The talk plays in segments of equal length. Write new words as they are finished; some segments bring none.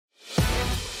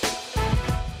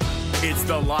It's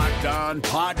the Locked On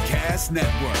Podcast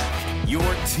Network, your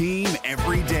team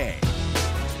every day.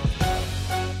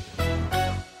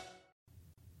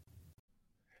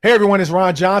 Hey everyone, it's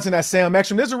Ron Johnson. That's Sam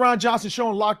Ekstrom. This is a Ron Johnson show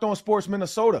on Locked On Sports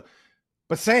Minnesota.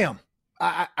 But Sam,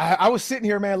 I was sitting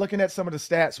here, man, looking at some of the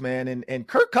stats, man, and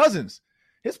Kirk Cousins,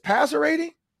 his passer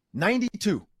rating,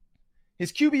 92.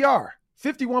 His QBR,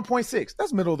 51.6.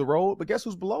 That's middle of the road, but guess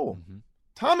who's below him? Mm-hmm.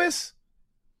 Thomas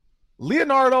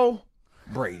Leonardo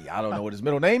Brady. I don't know what his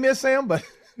middle name is, Sam, but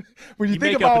when you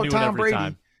think about Tom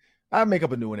Brady, I make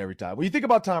up a new one every time. When you think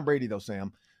about Tom Brady, though,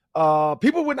 Sam,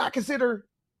 people would not consider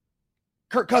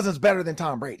Kirk Cousins better than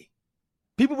Tom Brady.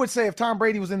 People would say if Tom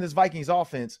Brady was in this Vikings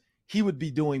offense, he would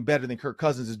be doing better than Kirk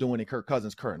Cousins is doing in Kirk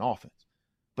Cousins' current offense.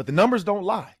 But the numbers don't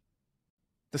lie.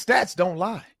 The stats don't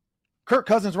lie. Kirk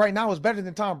Cousins right now is better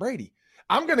than Tom Brady.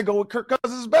 I'm going to go with Kirk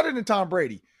Cousins is better than Tom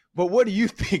Brady. But what do you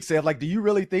think, Sam? Like, do you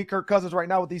really think Kirk Cousins right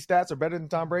now with these stats are better than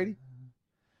Tom Brady?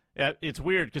 Yeah, it's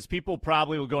weird because people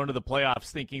probably will go into the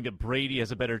playoffs thinking that Brady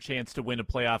has a better chance to win a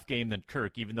playoff game than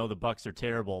Kirk, even though the Bucs are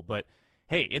terrible. But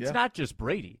hey, it's not just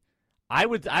Brady. I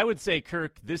would say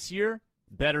Kirk this year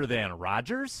better than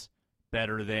Rodgers,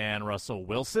 better than Russell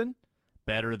Wilson,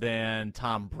 better than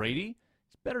Tom Brady.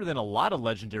 He's better than a lot of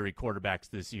legendary quarterbacks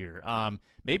this year.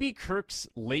 Maybe Kirk's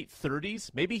late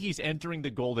 30s. Maybe he's entering the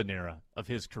golden era of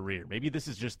his career. Maybe this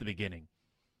is just the beginning.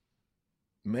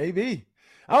 Maybe.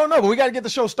 I don't know, but we got to get the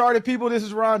show started, people. This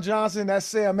is Ron Johnson. That's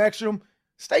Sam Ekstrom.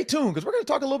 Stay tuned because we're going to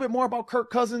talk a little bit more about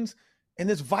Kirk Cousins and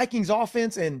this Vikings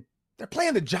offense, and they're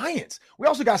playing the Giants. We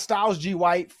also got Stylez G.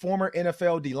 White, former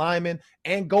NFL D lineman,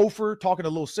 and Gopher, talking a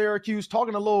little Syracuse,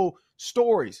 talking a little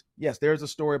stories. Yes, there's a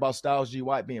story about Stylez G.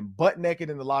 White being butt naked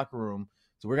in the locker room.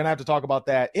 So we're going to have to talk about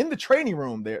that in the training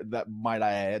room there, that might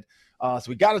I add. So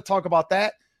we got to talk about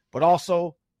that, but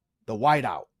also the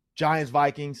whiteout. Giants,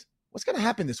 Vikings. What's going to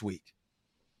happen this week?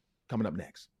 Coming up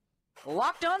next.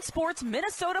 Locked On Sports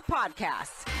Minnesota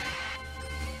Podcasts.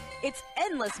 It's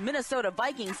endless Minnesota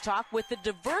Vikings talk with the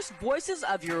diverse voices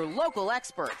of your local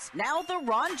experts. Now the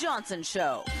Ron Johnson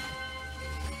Show.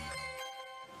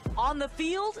 On the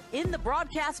field, in the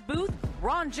broadcast booth,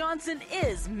 Ron Johnson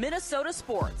is Minnesota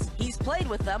sports. He's played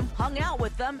with them, hung out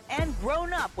with them, and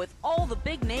grown up with all the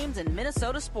big names in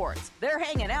Minnesota sports. They're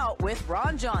hanging out with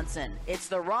Ron Johnson. It's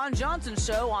the Ron Johnson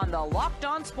Show on the Locked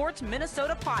On Sports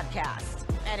Minnesota Podcast.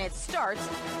 And it starts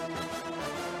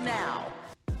now.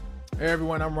 Hey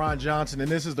everyone, I'm Ron Johnson,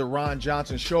 and this is the Ron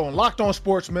Johnson Show on Locked On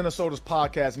Sports Minnesota's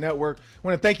podcast network. I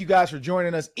want to thank you guys for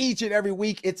joining us each and every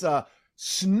week. It's a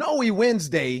snowy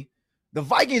Wednesday. The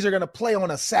Vikings are going to play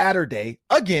on a Saturday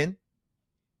again.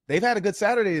 They've had a good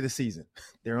Saturday this season.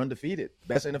 They're undefeated.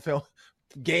 Best NFL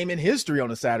game in history on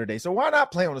a Saturday. So why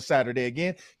not play on a Saturday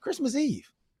again? Christmas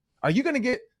Eve. Are you going to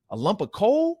get a lump of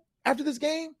coal after this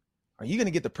game? Are you going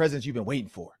to get the presents you've been waiting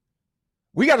for?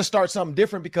 We got to start something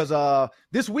different because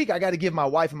this week I got to give my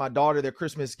wife and my daughter their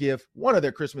Christmas gift, one of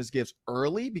their Christmas gifts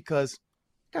early because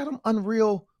I got them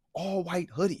unreal all white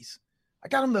hoodies. I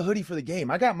got them the hoodie for the game.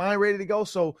 I got mine ready to go.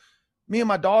 So me and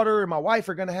my daughter and my wife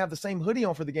are going to have the same hoodie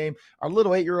on for the game. Our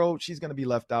little 8-year-old, she's going to be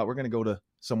left out. We're going to go to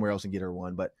somewhere else and get her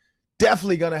one, but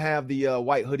definitely going to have the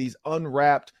white hoodies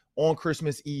unwrapped on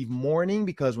Christmas Eve morning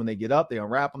because when they get up, they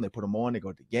unwrap them, they put them on, they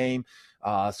go to the game.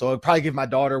 So I'll probably give my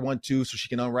daughter one too so she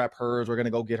can unwrap hers. We're going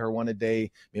to go get her one a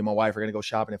day. Me and my wife are going to go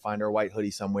shopping and find her a white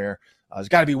hoodie somewhere. There's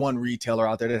got to be one retailer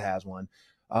out there that has one.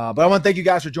 But I want to thank you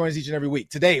guys for joining us each and every week.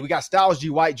 Today, we got Stylez G.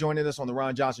 White joining us on the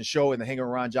Ron Johnson Show in the Hanging with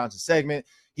Ron Johnson segment.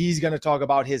 He's going to talk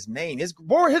about his name. His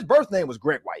birth name was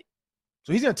Greg White.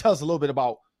 So he's going to tell us a little bit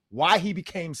about why he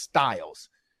became Stylez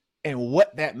and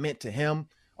what that meant to him.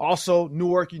 Also,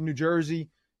 Newark, New Jersey,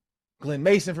 Glenn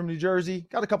Mason from New Jersey.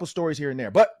 Got a couple stories here and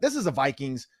there. But this is a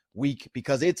Vikings week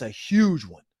because it's a huge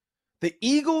one. The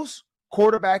Eagles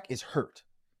quarterback is hurt.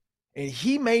 And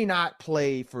he may not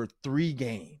play for 3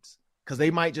 games because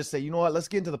they might just say, you know what, let's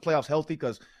get into the playoffs healthy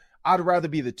because I'd rather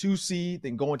be the 2 seed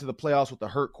than go into the playoffs with a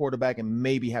hurt quarterback and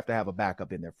maybe have to have a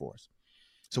backup in there for us.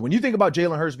 So when you think about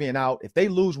Jalen Hurts being out, if they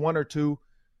lose 1 or 2,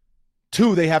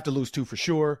 they have to lose 2 for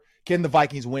sure. Can the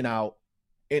Vikings win out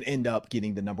and end up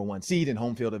getting the number 1 seed and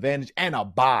home field advantage and a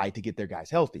bye to get their guys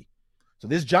healthy? So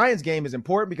this Giants game is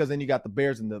important because then you got the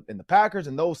Bears and the Packers,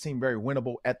 and those seem very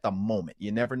winnable at the moment.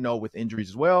 You never know with injuries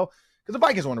as well because the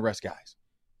Vikings want to rest guys.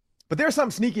 But there's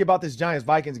something sneaky about this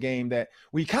Giants-Vikings game that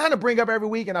we kind of bring up every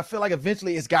week, and I feel like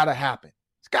eventually it's got to happen.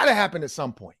 It's got to happen at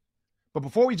some point. But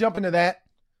before we jump into that,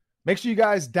 make sure you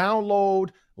guys download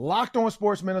Locked On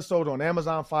Sports Minnesota on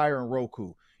Amazon Fire and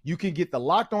Roku. You can get the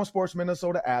Locked On Sports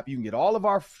Minnesota app. You can get all of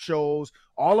our shows,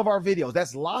 all of our videos.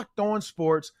 That's Locked On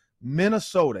Sports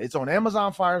Minnesota. It's on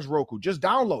Amazon Fire and Roku. Just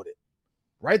download it.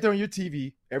 right there on your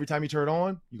TV. Every time you turn it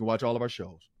on, you can watch all of our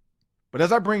shows. But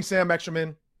as I bring Sam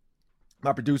Extraman,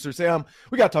 my producer, Sam,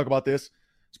 we got to talk about this.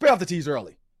 Let's pay off the tees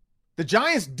early. The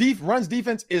Giants' runs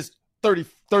defense is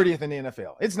 30th in the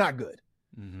NFL. It's not good,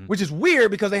 which is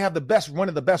weird because they have one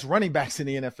of the best running backs in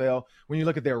the NFL when you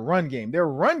look at their run game. Their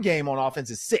run game on offense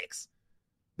is 6.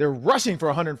 They're rushing for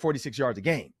 146 yards a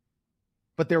game.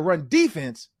 But their run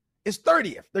defense is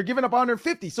 30th. They're giving up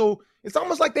 150. So it's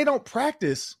almost like they don't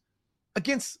practice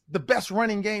against the best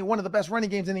running game, one of the best running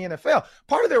games in the NFL.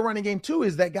 Part of their running game, too,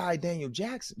 is that guy, Daniel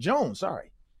Jones.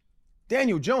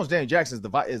 Daniel Jackson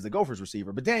is the Gophers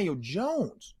receiver, but Daniel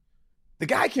Jones, the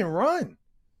guy can run.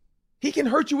 He can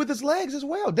hurt you with his legs as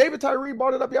well. David Tyree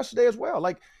brought it up yesterday as well.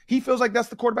 Like, he feels like that's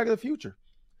the quarterback of the future.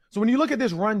 So when you look at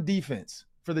this run defense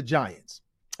for the Giants,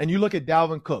 and you look at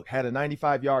Dalvin Cook, had a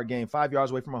 95-yard game, 5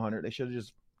 yards away from 100. They should have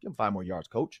just given 5 more yards,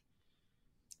 coach.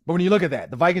 But when you look at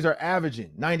that, the Vikings are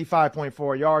averaging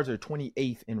 95.4 yards. They're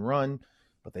 28th in run,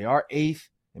 but they are 8th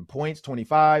in points,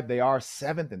 25. They are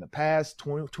 7th in the pass,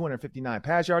 259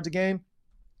 pass yards a game.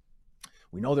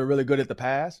 We know they're really good at the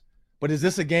pass. But is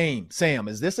this a game, Sam?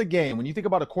 Is this a game when you think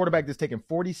about a quarterback that's taking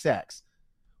 40 sacks?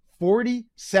 40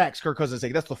 sacks Kirk Cousins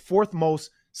taking. That's the 4th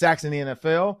most sacks in the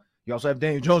NFL. You also have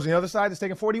Daniel Jones on the other side that's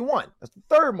taking 41. That's the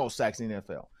 3rd most sacks in the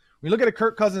NFL. When you look at a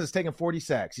Kirk Cousins that's taking 40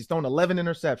 sacks, he's thrown 11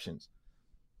 interceptions.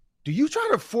 Do you try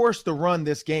to force the run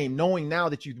this game, knowing now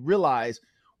that you realize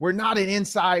we're not an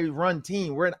inside run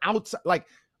team? We're an outside. Like,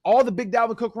 all the big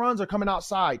Dalvin Cook runs are coming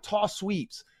outside. Toss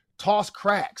sweeps, toss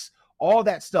cracks, all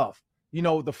that stuff. You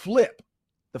know, the flip,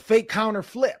 the fake counter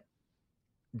flip.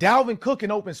 Dalvin Cook in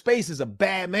open space is a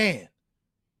bad man.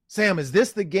 Sam, is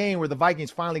this the game where the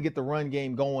Vikings finally get the run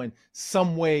game going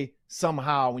some way,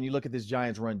 somehow, when you look at this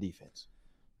Giants run defense?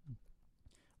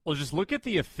 Well, just look at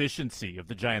the efficiency of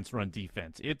the Giants' run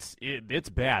defense. It's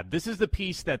bad. This is the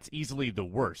piece that's easily the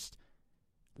worst.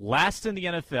 Last in the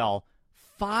NFL,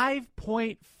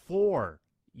 5.4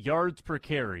 yards per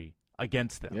carry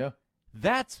against them. Yeah.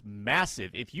 That's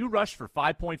massive. If you rush for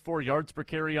 5.4 yards per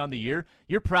carry on the year,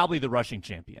 you're probably the rushing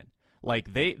champion.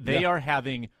 Like, they are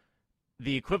having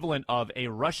the equivalent of a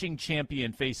rushing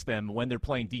champion face them when they're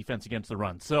playing defense against the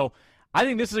run. So I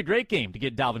think this is a great game to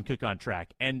get Dalvin Cook on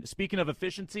track. And speaking of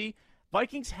efficiency,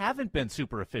 Vikings haven't been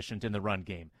super efficient in the run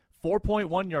game.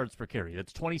 4.1 yards per carry.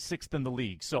 That's 26th in the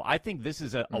league. So I think this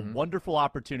is a wonderful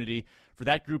opportunity for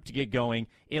that group to get going.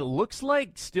 It looks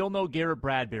like still no Garrett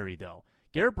Bradbury, though.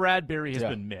 Garrett Bradbury has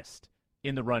been missed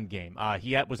in the run game.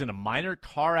 He was in a minor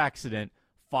car accident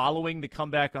following the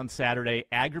comeback on Saturday,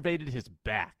 aggravated his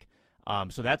back.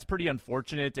 So that's pretty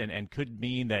unfortunate and could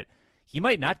mean that he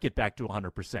might not get back to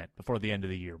 100% before the end of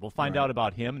the year. We'll find out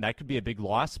about him. That could be a big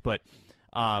loss, but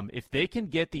if they can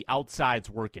get the outsides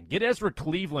working, get Ezra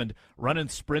Cleveland running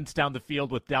sprints down the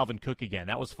field with Dalvin Cook again.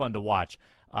 That was fun to watch.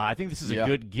 I think this is a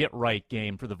good get-right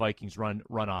game for the Vikings run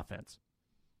offense.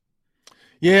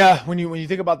 Yeah, when you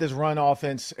think about this run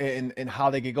offense and how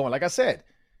they get going, like I said,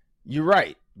 you're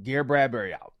right. Garrett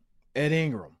Bradbury out. Ed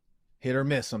Ingram, hit or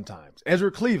miss sometimes. Ezra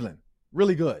Cleveland,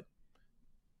 really good.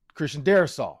 Christian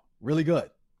Darrisaw, really good.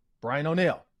 Brian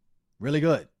O'Neill, really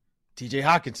good. TJ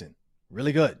Hawkinson,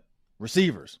 really good.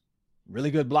 Receivers, really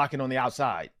good blocking on the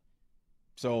outside.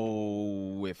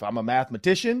 So if I'm a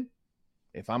mathematician,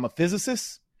 if I'm a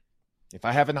physicist, if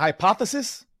I have an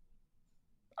hypothesis,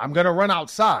 I'm going to run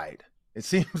outside. It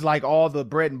seems like all the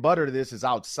bread and butter to this is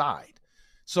outside.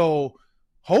 So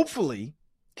hopefully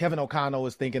Kevin O'Connell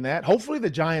is thinking that. Hopefully the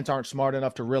Giants aren't smart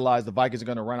enough to realize the Vikings are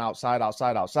going to run outside.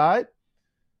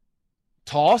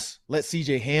 Toss, let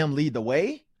CJ Ham lead the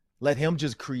way. Let him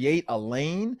just create a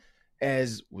lane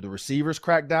as the receivers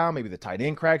crack down. Maybe the tight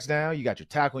end cracks down. You got your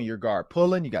tackle and your guard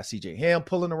pulling. You got CJ Ham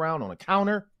pulling around on a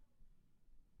counter.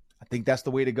 I think that's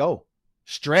the way to go.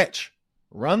 Stretch.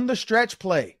 Run the stretch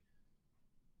play.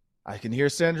 I can hear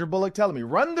Sandra Bullock telling me,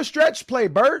 run the stretch play,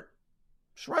 Bert.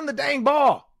 Just run the dang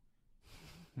ball.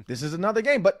 This is another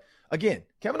game. But again,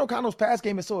 Kevin O'Connell's pass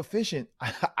game is so efficient.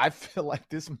 I feel like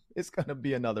this is going to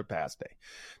be another pass day.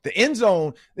 The end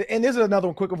zone, and this is another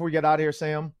one quick before we get out of here,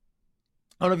 Sam.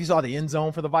 I don't know if you saw the end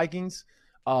zone for the Vikings.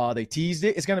 They teased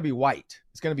it. It's going to be white.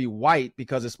 It's going to be white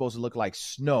because it's supposed to look like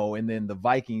snow, and then the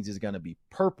Vikings is going to be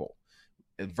purple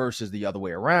versus the other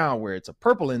way around where it's a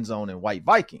purple end zone and white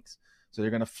Vikings. So they're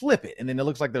going to flip it. And then it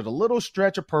looks like there's a little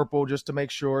stretch of purple just to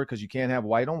make sure, because you can't have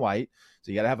white on white.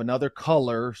 So you got to have another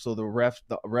color so the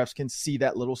refs can see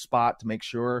that little spot to make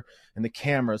sure, and the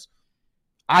cameras.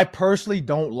 I personally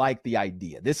don't like the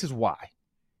idea. This is why.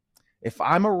 If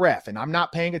I'm a ref and I'm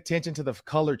not paying attention to the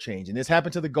color change, and this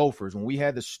happened to the Gophers when we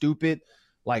had the stupid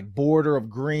like border of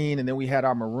green, and then we had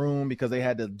our maroon because they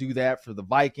had to do that for the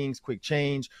Vikings, quick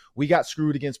change. We got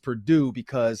screwed against Purdue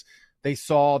because they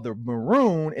saw the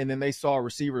maroon and then they saw a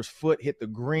receiver's foot hit the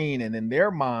green, and in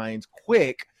their minds,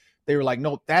 quick, they were like,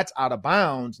 no, that's out of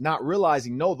bounds, not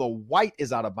realizing, no, the white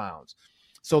is out of bounds.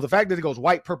 So the fact that it goes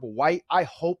white, purple, white, I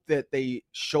hope that they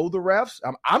show the refs.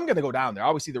 I'm going to go down there. I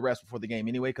always see the refs before the game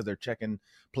anyway because they're checking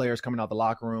players coming out the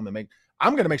locker room.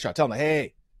 I'm going to make sure I tell them,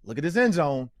 hey, look at this end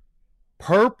zone.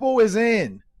 Purple is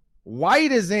in.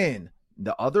 White is in.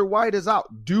 The other white is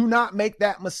out. Do not make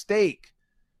that mistake.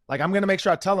 Like, I'm going to make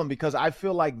sure I tell them because I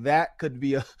feel like that could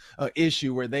be a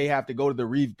issue where they have to go to the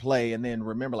replay and then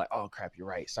remember like, oh, crap, you're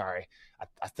right. Sorry.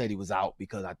 I said he was out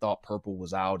because I thought purple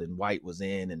was out and white was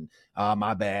in, and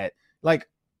my bad. Like,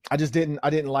 I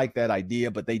didn't like that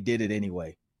idea, but they did it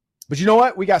anyway. But you know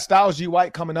what? We got Stylez G.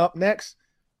 White coming up next.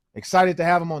 Excited to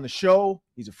have him on the show.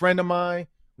 He's a friend of mine.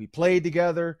 We played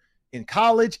together in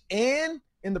college and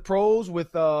in the pros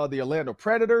with the Orlando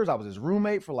Predators. I was his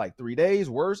roommate for like 3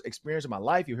 days. Worst experience of my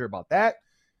life. You'll hear about that.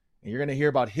 And you're going to hear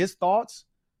about his thoughts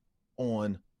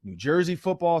on New Jersey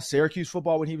football, Syracuse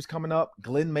football when he was coming up,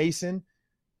 Glenn Mason,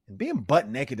 and being butt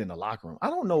naked in the locker room. I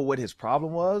don't know what his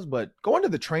problem was, but going to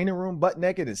the training room butt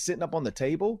naked and sitting up on the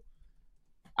table,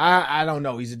 I don't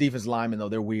know. He's a defensive lineman, though.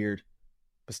 They're weird.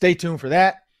 But stay tuned for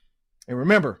that. And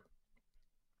remember,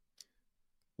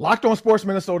 Locked On Sports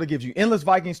Minnesota gives you endless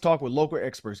Vikings talk with local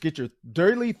experts. Get your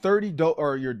daily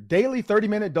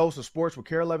 30-minute dose of sports with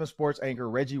KARE 11 Sports anchor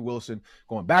Reggie Wilson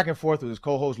going back and forth with his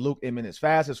co-host Luke Inman. It's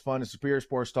fast, it's fun, it's superior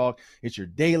sports talk. It's your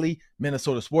daily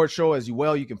Minnesota sports show. As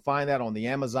well, you can find that on the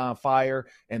Amazon Fire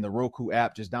and the Roku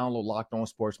app. Just download Locked On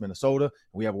Sports Minnesota.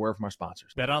 We have a word from our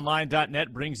sponsors.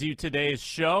 BetOnline.net brings you today's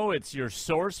show. It's your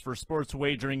source for sports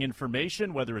wagering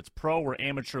information, whether it's pro or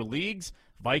amateur leagues.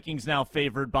 Vikings now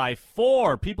favored by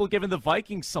 4. People giving the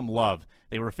Vikings some love.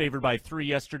 They were favored by 3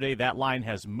 yesterday. That line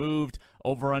has moved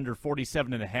over under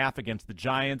 47.5 against the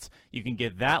Giants. You can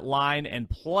get that line and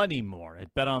plenty more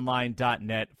at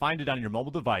betonline.net. Find it on your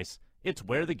mobile device. It's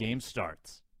where the game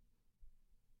starts.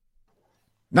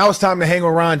 Now it's time to hang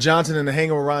with Ron Johnson in the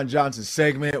Hang with Ron Johnson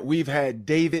segment. We've had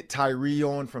David Tyree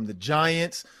on from the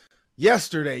Giants.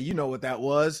 Yesterday, you know what that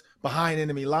was. Behind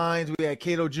enemy lines, we had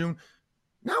Cato June.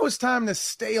 Now it's time to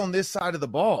stay on this side of the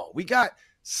ball. We got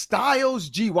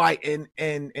Stylez G. White and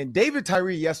David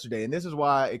Tyree yesterday, and this is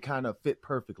why it kind of fit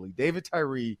perfectly. David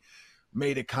Tyree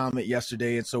made a comment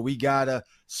yesterday, and so we got to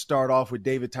start off with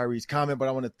David Tyree's comment, but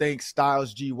I want to thank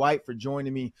Stylez G. White for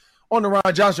joining me on the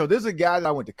Ron Johnson Show. This is a guy that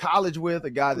I went to college with, a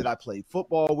guy that I played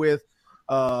football with,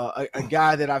 a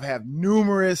guy that I've had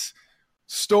numerous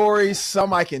stories.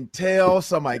 Some I can tell,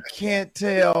 some I can't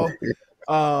tell.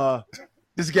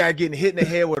 This guy getting hit in the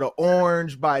head with an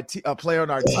orange by a player on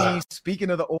our team. Speaking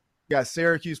of the orange, we got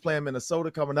Syracuse playing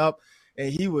Minnesota coming up, and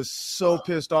he was so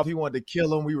pissed off. He wanted to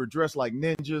kill him. We were dressed like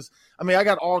ninjas. I mean, I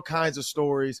got all kinds of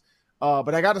stories,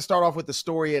 but I got to start off with the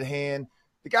story at hand.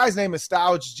 The guy's name is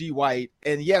Stylez G. White,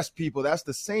 and yes, people, that's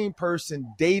the same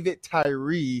person David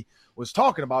Tyree was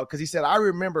talking about because he said, I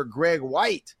remember Greg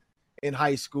White in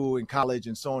high school and college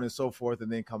and so on and so forth,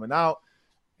 and then coming out.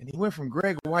 And he went from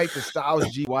Greg White to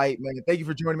Stylez G. White, man. Thank you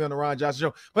for joining me on the Ron Johnson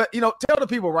Show. But, tell the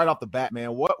people right off the bat,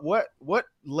 man, what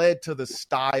led to the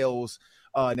Stylez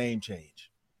name change?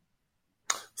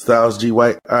 Stylez G.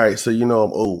 White. All right, so I'm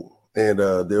old. And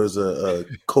there was a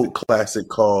cult classic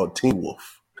called Teen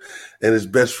Wolf. And his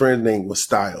best friend's name was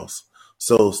Stylez.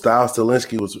 So Stylez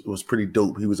Stalinsky was pretty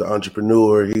dope. He was an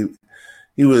entrepreneur.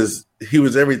 He was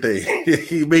everything.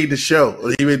 He made the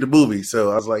show. He made the movie.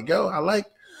 So I was like, yo, I like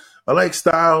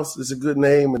Stylez. It's a good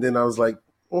name. And then I was like,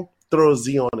 throw a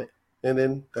Z on it. And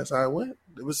then that's how it went.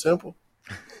 It was simple.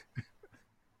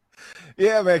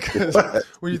 Yeah, man, because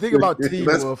when you think about Teen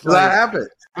Wolf, that happened.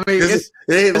 I mean, it's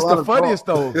the funniest,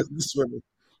 though.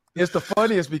 It's the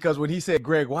funniest because when he said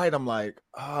Greg White, I'm like,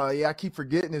 yeah, I keep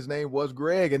forgetting his name was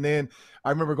Greg. And then I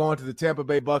remember going to the Tampa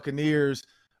Bay Buccaneers.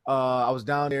 I was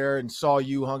down there and saw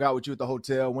you, hung out with you at the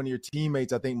hotel. One of your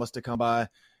teammates, I think, must have come by.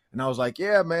 And I was like,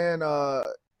 yeah, man,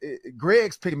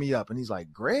 Greg's picking me up. And he's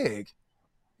like, Greg?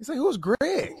 He's like, who's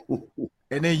Greg?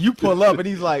 And then you pull up and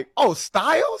he's like, oh,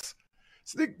 Stylez?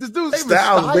 This dude's name is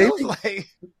Stylez, baby. Like,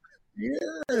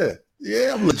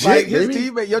 yeah, I'm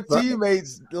legit. Like your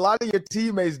teammates, a lot of your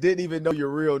teammates didn't even know your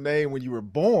real name when you were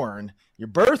born, your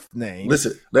birth name.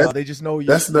 Listen, they just know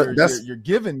your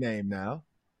given name now.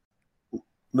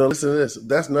 No, listen to this.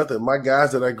 That's nothing. My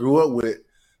guys that I grew up with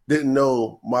didn't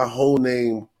know my whole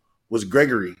name was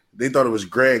Gregory. They thought it was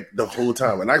Greg the whole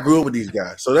time. And I grew up with these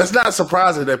guys. So that's not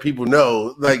surprising that people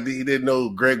know, like, they didn't know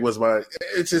Greg was my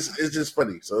 – it's just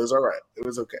funny. So it's all right. It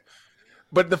was okay.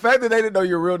 But the fact that they didn't know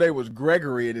your real name was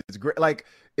Gregory, and it's like,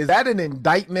 is that an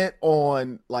indictment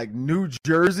on like New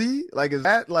Jersey? Like, is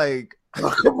that like?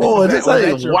 Oh, come on, that's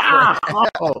like wow,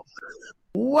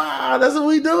 wow, that's what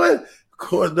we doing. Of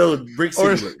course, no, Brick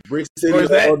City, Brick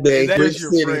City all day. Brick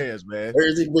City, friends, man.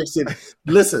 Jersey, Brick City.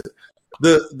 Listen,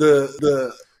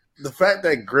 the fact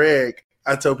that Greg,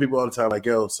 I tell people all the time, like,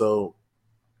 yo, so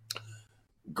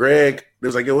Greg,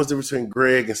 there's like, yo, what's the difference between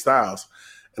Greg and Stylez?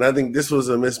 And I think this was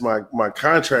a miss my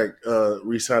contract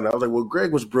re-signing. I was like, well,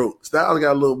 Greg was broke. Stylez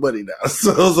got a little money now.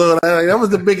 So that was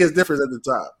the biggest difference at the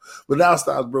time. But now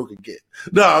Stylez broke again.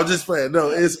 No, I'm just playing. No,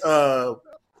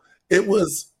 it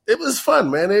was fun,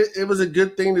 man. It was a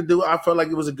good thing to do. I felt like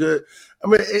it was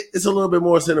it's a little bit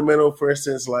more sentimental. For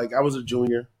instance, like I was a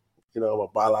junior. My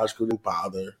biological didn't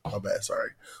bother. My bad, sorry.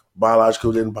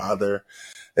 Biological didn't bother.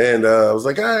 And I was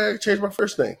like, I changed my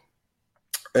first name.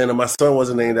 And my son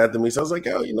wasn't named after me. So I was like,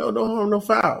 oh, no harm, no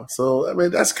foul. So,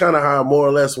 that's kind of how I more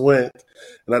or less went.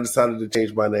 And I decided to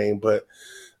change my name. But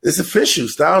it's official.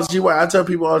 Stylez GY. I tell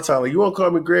people all the time, like, you want to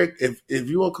call me Greg? If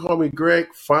you want to call me Greg,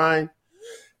 fine.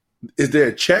 Is there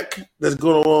a check that's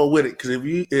going along with it? Because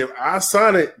if I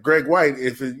sign it, Greg White,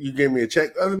 if you gave me a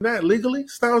check, other than that, legally,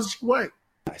 Stylez GY.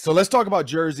 So let's talk about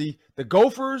Jersey. The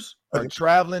Gophers are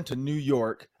traveling to New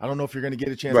York. I don't know if you're going to get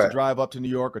a chance to drive up to New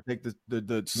York or take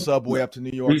the subway up to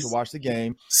New York to watch the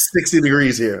game. 60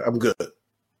 degrees here. I'm good.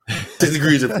 60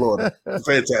 degrees in Florida.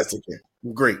 Fantastic here.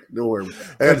 Great. Don't worry.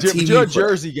 But you're a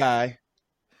Jersey guy.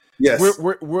 Yes.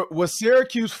 Was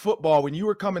Syracuse football, when you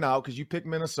were coming out, because you picked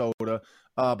Minnesota,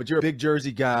 but you're a big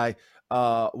Jersey guy,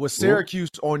 was Syracuse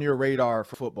on your radar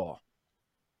for football?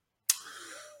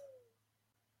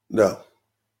 No.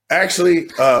 Actually,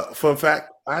 fun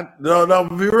fact, be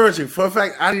real with you. Fun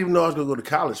fact, I didn't even know I was gonna go to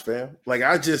college, fam. Like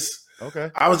I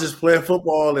was just playing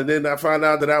football, and then I found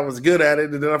out that I was good at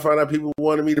it, and then I found out people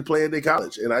wanted me to play at their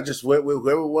college, and I just went with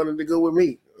whoever wanted to go with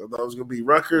me. I thought it was gonna be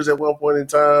Rutgers at one point in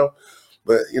time,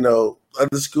 but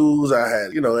other schools I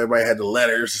had, everybody had the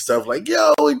letters and stuff like,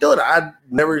 yo, we doing it. I'd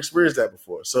never experienced that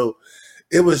before, so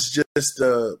it was just.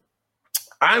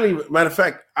 Matter of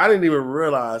fact, I didn't even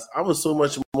realize I was so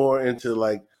much more into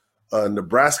like.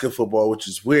 Nebraska football, which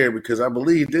is weird because I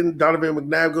believe didn't Donovan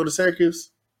McNabb go to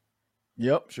Syracuse?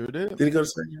 Yep, sure did. Did he go to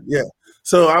Syracuse? Yeah.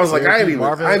 So I was like, I didn't even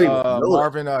know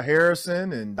Marvin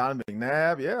Harrison and Donovan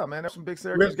McNabb. Yeah, man, there's some big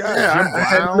Syracuse guys. Yeah, I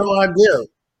had no idea.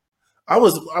 I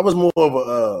was more of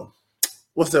a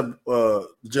what's that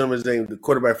gentleman's name? The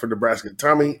quarterback for Nebraska,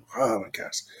 Tommy. Oh my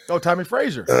gosh. Oh, Tommy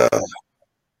Frazier.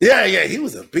 Yeah, he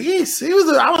was a beast.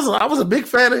 I was a big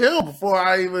fan of him before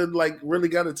I even like really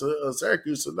got into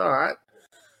Syracuse. So no,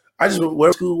 I just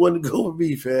where school wanted to go with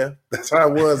me, fam. That's how I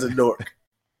was in Newark.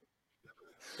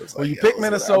 Well, you picked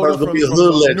Minnesota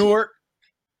from Newark.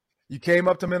 You came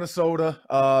up to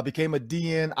Minnesota, became a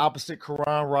DN opposite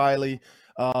Karan Riley.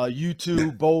 You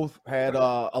two both had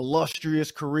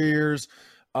illustrious careers.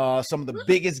 Some of the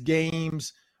biggest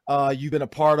games you've been a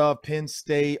part of: Penn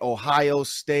State, Ohio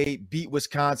State, beat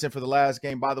Wisconsin for the last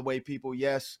game. By the way, people,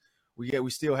 yes, we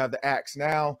still have the Axe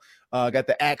now. Got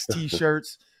the Axe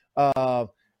T-shirts.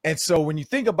 And so when you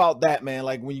think about that, man,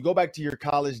 like when you go back to your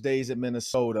college days at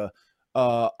Minnesota,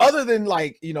 other than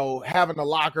like, having a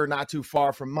locker not too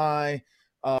far from mine,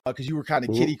 because you were kind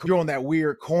of kiddie, you're on that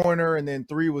weird corner, and then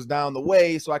 3 was down the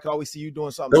way, so I could always see you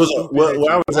doing something.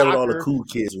 Where I was at with all the cool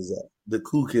kids was at. The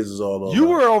cool kids was all over. You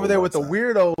were over there with the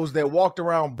weirdos that walked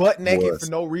around butt naked for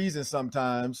no reason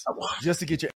sometimes, just to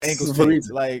get your ankles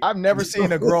taped. Like, I've never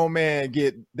seen a grown man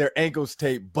get their ankles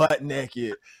taped butt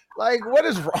naked. Like, what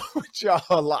is wrong with y'all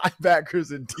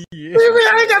linebackers and DNs?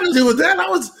 I ain't got to do with that.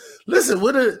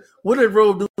 What did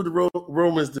Rome do to the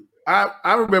Romans do?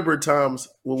 I remember times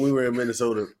when we were in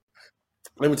Minnesota.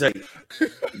 Let me tell you,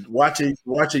 watching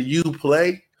you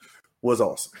play was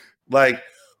awesome. Like,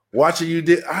 watching you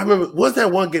did. I remember, what's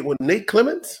that one game with Nate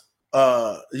Clements?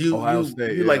 You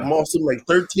mossed him like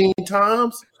 13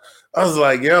 times. I was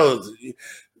like, yo,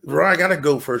 bro, I gotta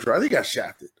go first round. I think I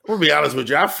shafted. I'm gonna be honest with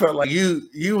you. I felt like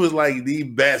you was like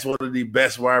one of the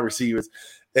best wide receivers,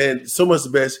 and so much the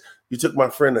best. You took my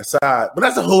friend aside, but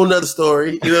that's a whole nother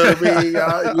story. You know what I mean?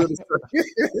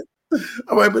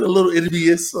 I might have been a little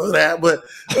envious of that, but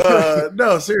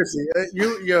no, seriously,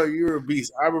 you're a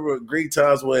beast. I remember great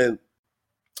times when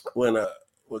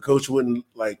Coach wouldn't,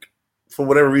 like, for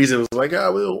whatever reason, was like,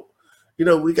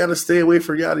 we got to stay away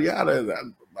from yada yada.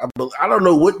 And I don't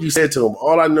know what you said to them.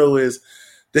 All I know is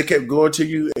they kept going to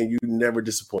you, and you never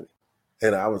disappointed.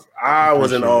 And I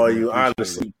was in awe of you,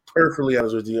 honestly, perfectly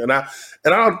honest with you. And I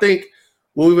don't think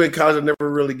when we were in college, I never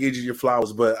really gave you your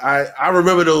flowers, but I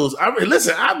remember those. I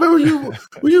remember you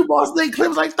when you Boston State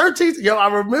Clips like 13. Yo, I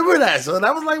remember that. So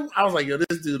I was like, yo,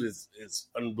 this dude is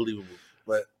unbelievable.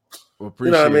 But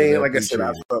you know what I mean? Like I said,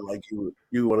 I felt like you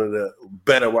were one of the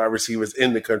better wide receivers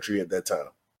in the country at that time.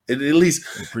 At least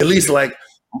like,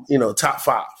 top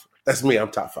 5. That's me. I'm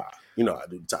top 5. I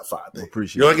do the top 5 thing.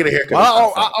 Appreciate you don't get a haircut.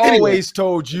 I always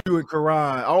told you and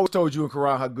Karan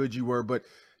how good you were, but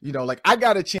I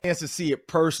got a chance to see it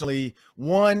personally.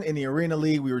 One, in the Arena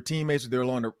League, we were teammates with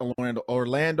the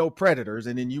Orlando Predators,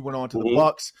 and then you went on to the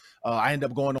Bucks. I ended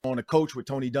up going on to coach with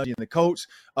Tony Dungy and the coach.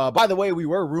 By the way, we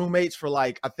were roommates for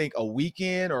I think a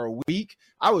weekend or a week.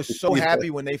 I was so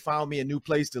happy when they found me a new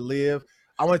place to live.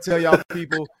 I want to tell y'all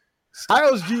people,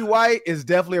 Stylez G. White is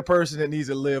definitely a person that needs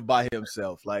to live by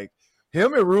himself. Like,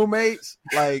 him and roommates,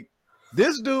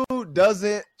 this dude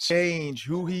doesn't change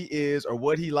who he is or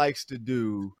what he likes to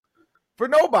do for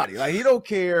nobody. Like, he don't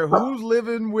care who's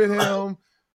living with him.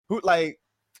 I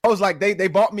was like, they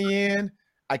bought me in.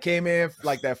 I came in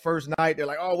that first night. They're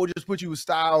like, oh, we'll just put you with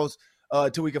Stylez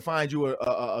till we can find you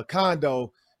a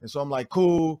condo. And so I'm like,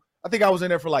 cool. I think I was in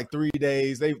there for 3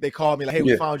 days. They called me like, hey,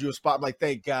 we found you a spot. I'm like,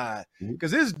 thank God.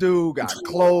 Because this dude got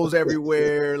clothes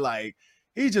everywhere.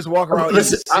 He just walking around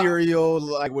eating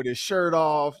cereal, with his shirt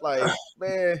off.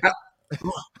 Man.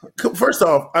 First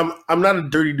off, I'm not a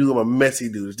dirty dude. I'm a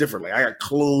messy dude. It's different. I got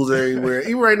clothes everywhere.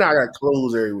 Even right now, I got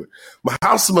clothes everywhere. My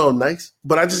house smells nice,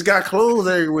 but I just got clothes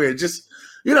everywhere. Just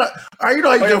how you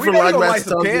go for light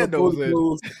some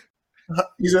candles.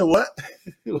 You said what?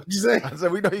 What'd you say? I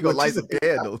said we know you gonna light some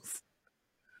candles.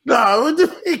 No,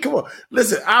 come on.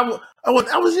 Listen, I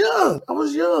was young. I'm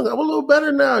a little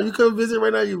better now. You come visit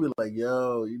right now, you'd be like,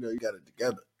 yo, you got it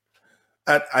together.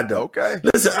 I don't. Okay.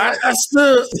 Listen, I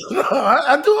still,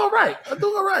 I do all right.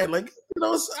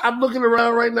 I'm looking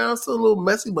around right now. It's still a little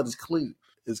messy, but it's clean.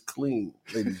 It's clean,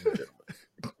 ladies and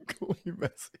gentlemen.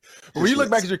 Messy. When you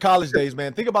look back at your college days,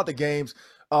 man, think about the games.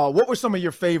 What were some of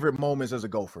your favorite moments as a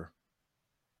Gopher?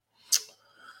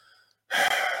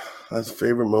 That's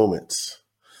favorite moments.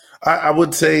 I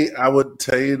would tell you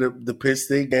the Pitt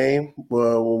State game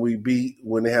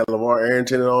when they had LeVar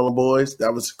Arrington and all the boys.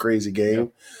 That was a crazy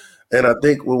game. Yeah. And I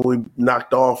think when we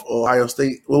knocked off Ohio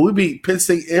State, we beat Pitt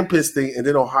State, and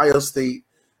then Ohio State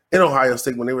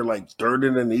when they were third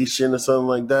in the nation or something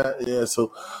like that. Yeah,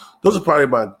 so those are probably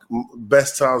my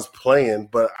best times playing.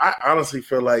 But I honestly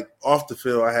feel like off the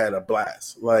field I had a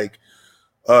blast.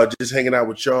 Just hanging out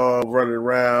with y'all, running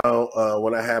around.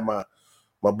 When I had my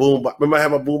boom box. Remember I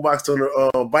had my boom box on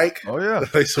the bike? Oh, yeah.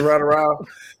 They surround around.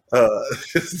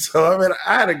 So,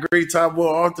 I had a great time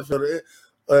more off the field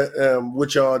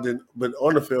with y'all, but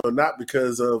on the field, not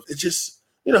because of – it's just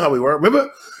 – you know how we were. Remember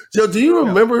 – Joe, do you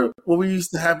remember when we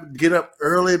used to get up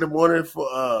early in the morning for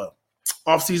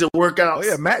off-season workouts? Oh,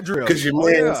 yeah, mat drill. Because your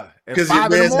man's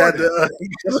had to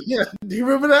do you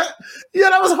remember that? Yeah,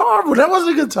 that was horrible. That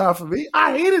wasn't a good time for me.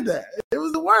 I hated that. It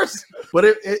was the worst. But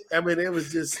it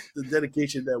was just the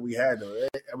dedication that we had, though.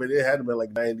 It had to be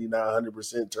 99,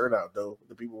 100% turnout, though.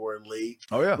 The people weren't late.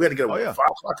 Oh, yeah. We had to get up at 5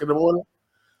 o'clock in the morning.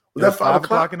 Was that 5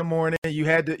 o'clock in the morning? You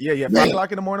had to, 5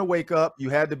 o'clock in the morning, wake up. You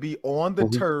had to be on the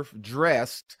turf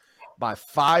dressed by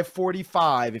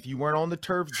 5:45. If you weren't on the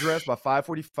turf dressed by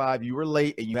 5:45, you were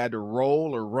late, and you had to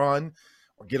roll or run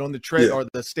or get on the tread or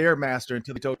the Stairmaster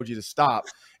until they told you to stop.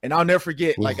 And I'll never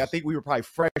forget, I think we were probably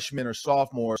freshmen or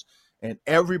sophomores, and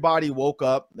everybody woke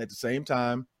up at the same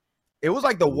time. It was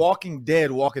like the Walking Dead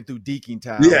walking through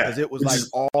Deacontown, because it was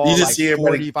all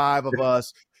 45 of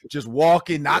us just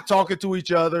walking, not talking to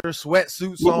each other,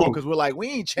 sweatsuits on, because we're like, we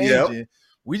ain't changing. Yep.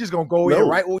 We just gonna go in,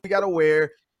 right what we gotta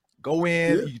wear. Go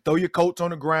in, you throw your coats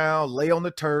on the ground, lay on the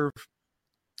turf,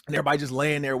 and everybody just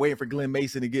laying there waiting for Glenn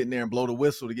Mason to get in there and blow the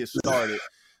whistle to get started.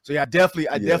 So, I definitely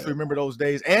remember those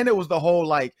days. And it was the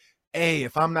whole hey,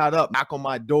 if I'm not up, knock on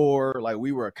my door.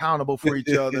 We were accountable for each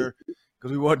other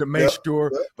because we wanted to make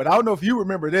sure. But I don't know if you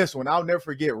remember this one. I'll never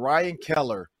forget Ryan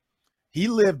Keller. He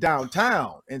lived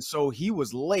downtown, and so he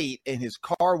was late, and his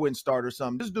car wouldn't start or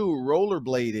something. This dude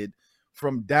rollerbladed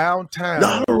from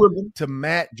downtown to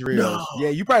mat drills. Yeah,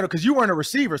 you probably because you weren't a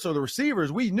receiver. So the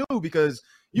receivers we knew because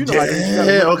you got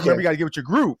to get with your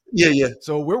group. Yeah.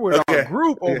 So we're with our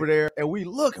group over there, and we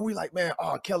look and we like, man,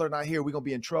 Keller not here. We're gonna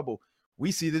be in trouble.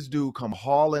 We see this dude come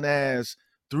hauling ass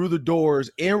through the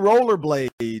doors in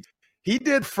rollerblades. He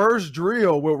did first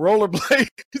drill with rollerblades.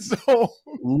 So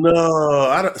no,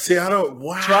 I don't.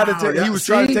 Wow. He was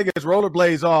trying to take his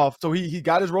rollerblades off. So he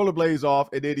got his rollerblades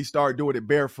off, and then he started doing it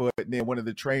barefoot. And then one of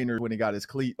the trainers, when he got his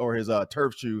cleat or his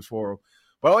turf shoes for him.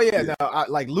 But now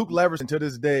Luke Leverson to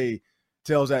this day,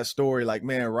 tells that story. Like,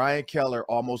 man, Ryan Keller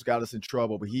almost got us in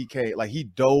trouble, but he came, like he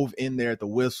dove in there at the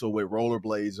whistle with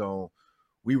rollerblades on.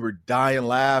 We were dying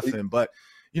laughing. But,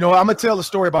 I'm going to tell a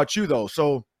story about you, though.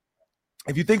 So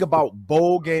if you think about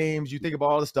bowl games, you think about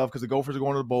all the stuff because the Gophers are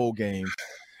going to the bowl games.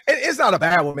 It's not a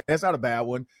bad one, man. It's not a bad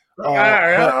one.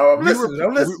 I'm listening.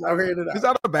 I'm hearing it out. It's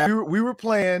not a bad. We were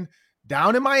playing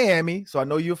down in Miami. So I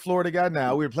know you're a Florida guy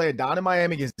now. We were playing down in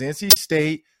Miami against NC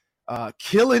State,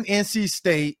 killing NC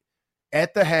State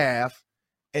at the half.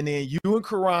 And then you and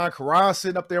Karan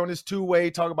sitting up there on this two-way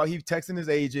talking about he texting his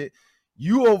agent.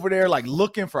 You over there like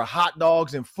looking for hot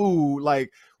dogs and food.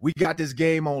 Like, we got this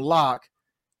game on lock.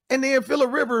 And then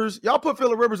Phillip Rivers, y'all put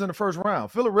Phillip Rivers in the first round.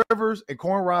 Phillip Rivers and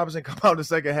Corn Robinson come out in the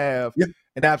second half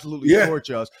and absolutely torch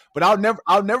us. But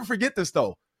I'll never forget this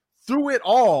though. Through it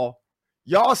all,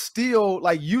 y'all still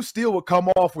you would come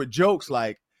off with jokes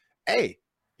like, "Hey,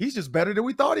 he's just better than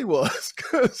we thought he was."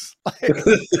 Because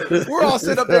we're all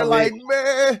sitting up there like,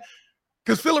 man,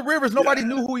 because Phillip Rivers, nobody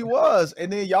knew who he was, and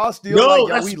then y'all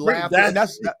still we laughed.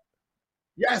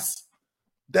 Yes.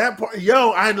 That part,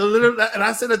 I literally, and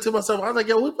I said that to myself. I was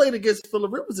like, we played against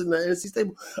Phillip Rivers in the NC State.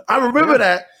 I remember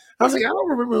that. I was like, I don't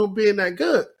remember him being that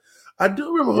good. I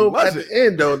do remember him at the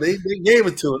end, though. They gave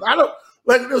it to us. I don't,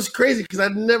 it was crazy because I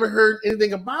never heard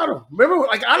anything about him. Remember,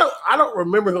 I don't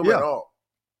remember him at all.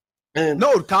 And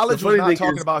no, college was not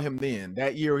talking about him then.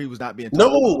 That year, he was not being talked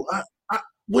about. No,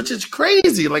 which is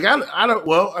crazy. Like, I don't,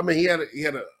 well, I mean, he had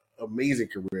an amazing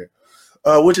career.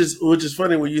 Which is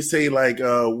funny when you say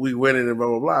we win it and blah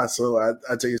blah blah. So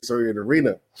I tell you a story in the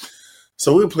arena.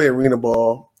 So we were playing arena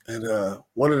ball, and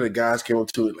one of the guys came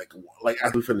up to it like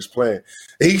after we finished playing,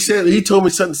 and he told me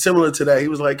something similar to that. He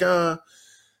was like,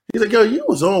 he's like, you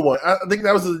was on one. I think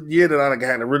that was the year that I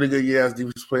had a really good year as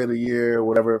defensive player of the year or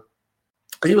whatever.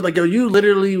 And he was like, you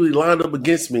literally lined up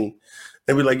against me,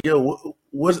 and be like,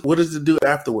 what does it do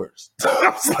afterwards? I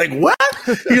was like, what?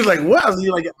 He was like, what? He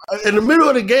was like, in the middle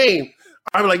of the game.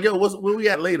 I'm like, where we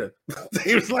at later?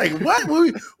 He was like, what? What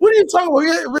are you talking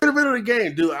about? We're in the middle of the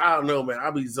game. Dude, I don't know, man.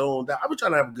 I'll be zoned out. I'll be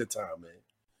trying to have a good time, man.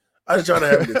 I'm just trying to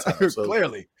have a good time. So,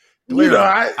 Clearly.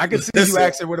 I can see you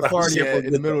asking where the party at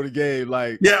in the middle of the game.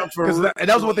 And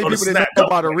that was one thing people didn't know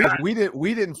about arena.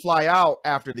 We didn't fly out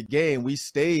after the game. We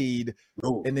stayed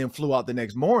and then flew out the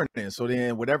next morning. So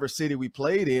then whatever city we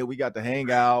played in, we got to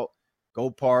hang out,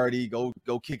 go party, go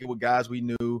kick it with guys we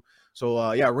knew. So,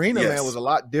 arena, man, was a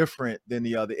lot different than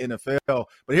the NFL.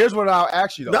 But here's what I'll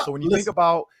ask you, though. So when you think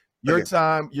about your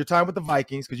time with the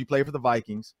Vikings, because you played for the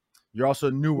Vikings, you're also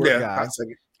a Newark guy.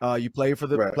 You play for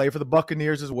the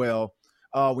Buccaneers as well.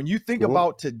 When you think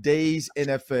about today's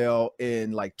NFL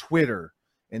and Twitter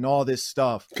and all this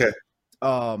stuff,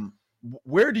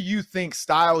 where do you think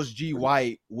Stylez G.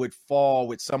 White would fall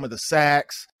with some of the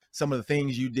sacks, some of the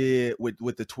things you did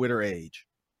with the Twitter age?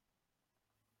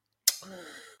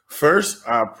 First,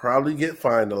 I'll probably get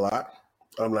fined a lot.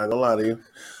 I'm not going to lie to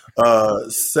you.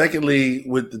 Secondly,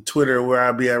 with the Twitter where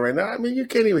I'll be at right now, I mean, you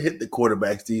can't even hit the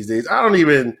quarterbacks these days.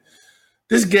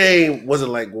 This game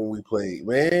wasn't like when we played,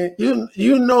 man.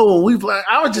 You know when we played,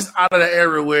 I was just out of the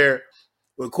era where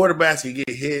quarterbacks could get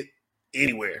hit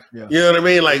anywhere. Yeah. You know what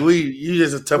I mean? You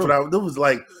just tough it out. It was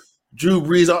like Drew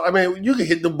Brees. I mean, you could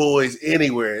hit the boys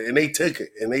anywhere, and they took it,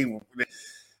 and they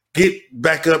get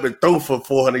back up and throw for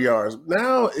 400 yards.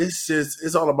 Now it's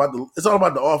all about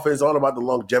the offense, all about the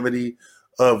longevity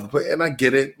of the play. And I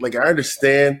get it, I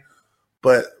understand.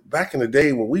 But back in the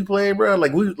day when we played, bro,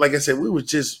 like I said, we was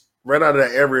just right out of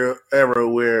that era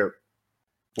where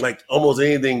almost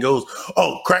anything goes.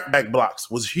 Oh, crackback blocks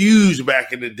was huge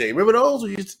back in the day. Remember those?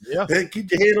 Where you used to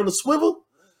keep your head on the swivel.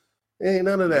 Ain't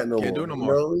none of that no more. Can't do it no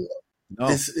more. No.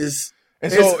 It's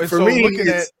for me,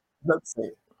 it's not the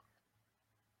same.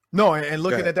 No, and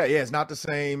looking at that, it's not the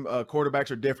same. Quarterbacks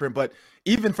are different, but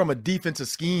even from a defensive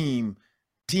scheme,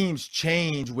 teams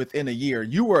change within a year.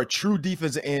 You were a true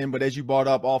defensive end, but as you brought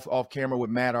up off camera with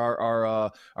Matt,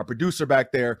 our producer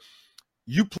back there,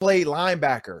 you played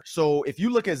linebacker. So if you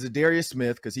look at Zadarius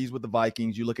Smith, because he's with the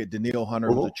Vikings, you look at Daniil Hunter,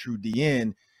 who's a true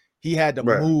DN, he had to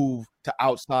move to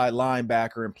outside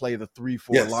linebacker and play the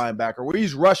 3-4 linebacker, where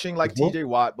he's rushing like TJ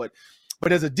Watt, But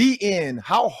as a DN,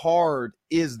 how hard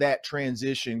is that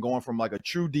transition going from a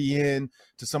true DN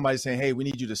to somebody saying, hey, we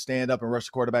need you to stand up and rush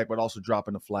the quarterback, but also drop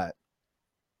in the flat?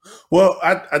 Well,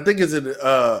 I think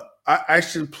I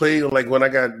actually played when I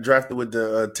got drafted with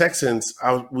the Texans,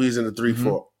 we was in the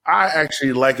 3-4. I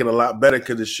actually like it a lot better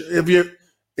because if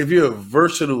you're a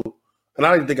versatile, and I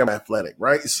don't even think I'm athletic,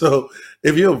 right? So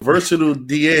if you're a versatile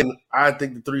DN, I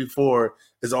think the 3-4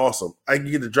 is awesome. I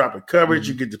get to drop in coverage.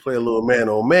 You get to play a little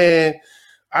man-on-man.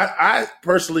 I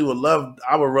personally would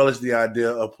relish the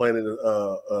idea of playing in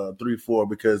 3-4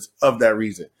 because of that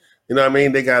reason. You know what I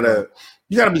mean? You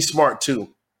gotta be smart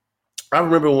too. I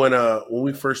remember when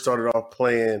we first started off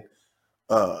playing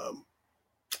the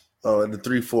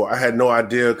 3-4, I had no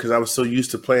idea because I was so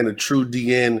used to playing a true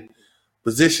DN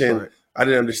position. Right. I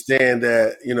didn't understand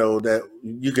that, that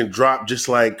you can drop just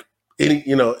like any of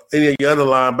your other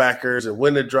linebackers, and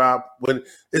when to drop, when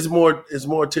it's more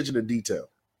attention to detail.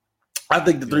 I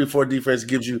think the 3-4 defense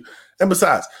gives you, and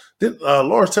besides,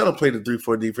 Lawrence Taylor played the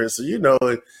 3-4 defense, so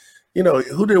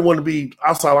who didn't want to be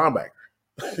outside linebacker?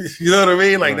 You know what I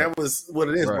mean? Like that was what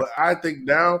it is. Right. But I think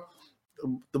now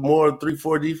the more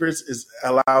 3-4 defense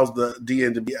allows the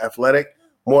DN to be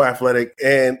more athletic,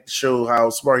 and show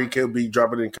how smart he can be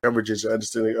dropping in coverages and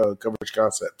understanding coverage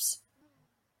concepts.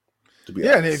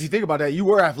 And if you think about that, you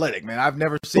were athletic, man. I've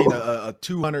never seen a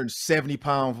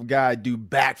 270-pound guy do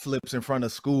backflips in front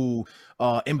of school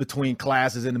in between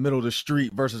classes in the middle of the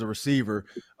street versus a receiver.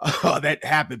 That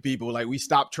happened, people. Like, we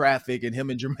stopped traffic, and him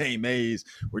and Jermaine Mays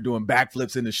were doing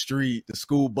backflips in the street. The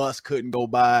school bus couldn't go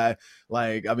by.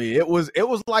 Like, I mean, it was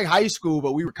like high school,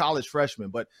 but we were college freshmen.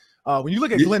 But when you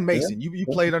look at Glenn Mason, you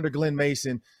played under Glenn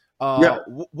Mason.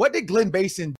 What did Glenn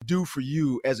Mason do for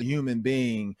you as a human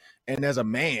being and as a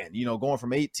man, going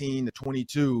from 18 to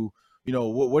 22,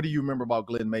 what do you remember about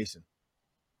Glenn Mason?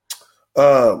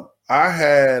 I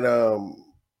had,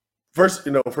 first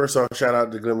off, shout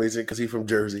out to Glenn Mason because he's from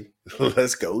Jersey.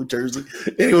 Let's go, Jersey.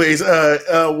 Anyways,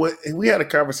 we had a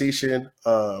conversation.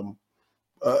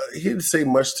 He didn't say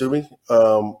much to me.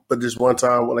 But this one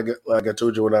time, like I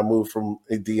told you, when I moved from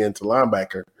a DN to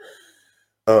linebacker,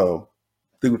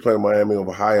 I think we played in Miami of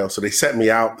Ohio. So they set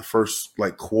me out the first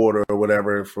quarter or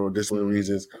whatever for disciplinary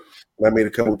reasons. And I made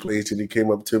a couple of plays, and he came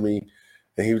up to me,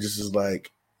 and he was just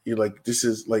like, this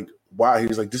is like, why? He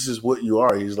was like, this is what you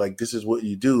are. He's like, this is what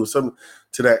you do. Something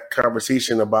to that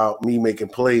conversation about me making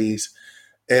plays.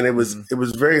 And it was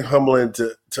very humbling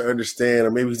to understand,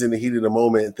 or maybe he's in the heat of the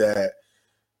moment, that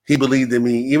he believed in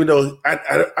me, even though I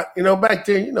back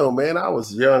then, man, I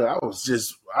was young.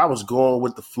 I was going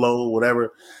with the flow,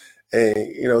 whatever. And,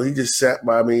 he just sat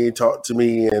by me and talked to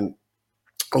me. And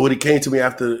when he came to me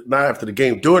not after the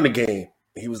game, during the game,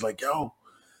 he was like, yo.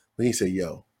 When he said,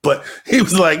 yo. But he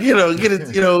was like, get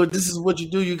it, this is what you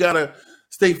do. You got to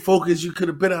stay focused. You could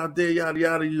have been out there, yada,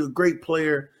 yada. You're a great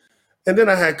player. And then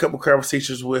I had a couple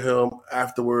conversations with him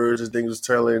afterwards as things was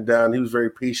turning down. He was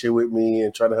very patient with me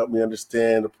and trying to help me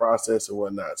understand the process and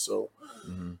whatnot. So,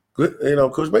 good,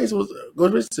 Coach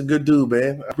Mason's a good dude,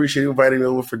 man. I appreciate him inviting me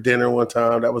over for dinner one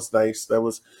time. That was nice. That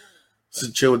was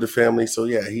to chill with the family. So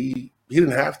yeah, he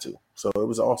didn't have to. So it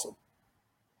was awesome.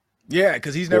 Yeah,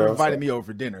 because he's never invited me over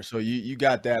for dinner. So you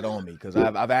got that on me, because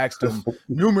I've asked him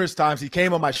numerous times. He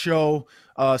came on my show.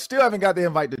 Still haven't got the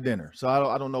invite to dinner. So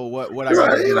I don't know what I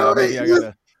got. Maybe I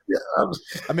gotta. Yeah,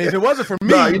 I mean, if it wasn't for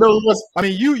me,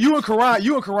 you and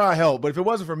Karan helped. But if it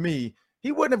wasn't for me,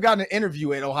 he wouldn't have gotten an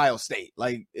interview at Ohio State.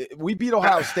 Like, we beat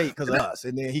Ohio State because of us,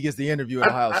 and then he gets the interview at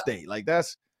Ohio State. Like, I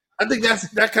think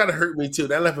that kind of hurt me too.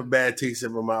 That left a bad taste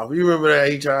in my mouth. You remember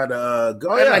that he tried to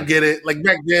go? And I get it. Like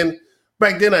back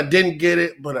then I didn't get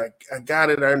it, but I got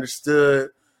it. I understood.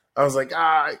 I was like,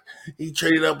 he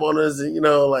traded up on us, and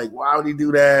why would he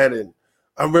do that? And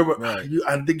I remember,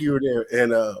 I think you were there,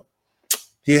 and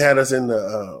he had us in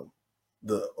the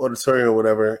auditorium or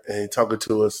whatever, and he talking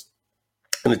to us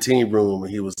in the team room,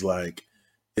 and he was like,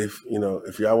 if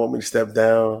y'all want me to step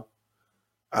down,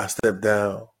 I step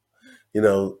down. I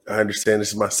understand this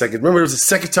is my second. Remember, it was the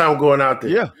second time going out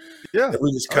there. Yeah. And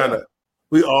we just kind of,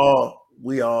 we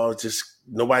all just,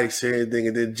 nobody said anything.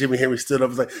 And then Jimmy Henry stood up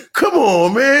and was like, come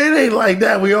on, man, it ain't like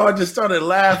that. We all just started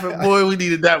laughing. Boy, we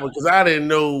needed that one because I didn't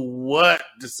know what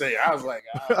to say. I was like,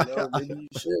 I don't know, maybe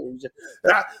you should.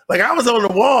 I was on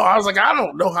the wall. I was like, I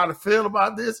don't know how to feel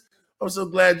about this. I'm so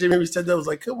glad Jimmy Henry said that. I was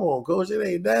like, come on, coach, it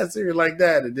ain't that serious like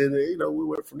that. And then, we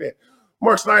went from there.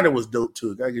 Mark Snyder was dope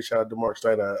too. Gotta give a shout out to Mark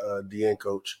Snyder, DN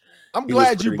coach. I'm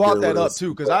glad you brought that up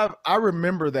too, because I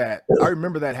remember that. I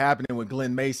remember that happening with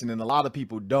Glenn Mason, and a lot of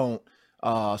people don't.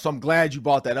 So I'm glad you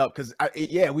brought that up, because we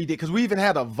did, because we even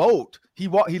had a vote. He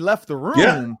left the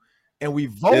room, and we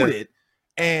voted.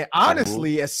 And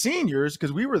honestly, as seniors,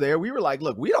 because we were there, we were like,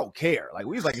 look, we don't care. Like,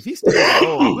 we was like, if he stays at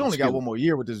home, we only got one more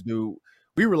year with this dude.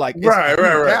 we were like, Right.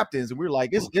 captains, and we were like,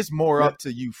 it's more up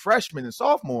to you freshmen and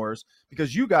sophomores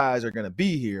because you guys are going to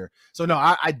be here. So no,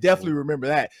 I definitely remember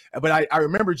that. But I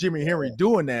remember Jimmy Henry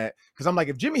doing that because I'm like,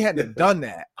 if Jimmy hadn't have done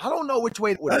that, I don't know which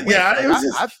way it would have went.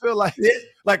 I feel like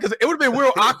because it would have been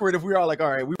real awkward if we were all like,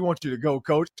 all right, we want you to go,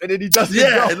 coach, and then he doesn't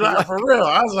go. Like, for real.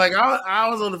 I was like, I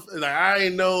was on the I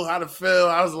didn't know how to feel.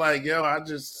 I was like, yo, I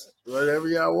just whatever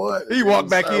y'all want. He walked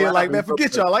back in like, man,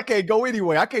 forget y'all. I can't go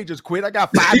anyway. I can't just quit. I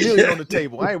got $5 million on the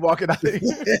table. I ain't walking out there.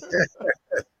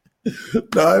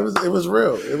 No, it was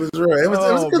real. It was real. It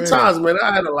was good times, man.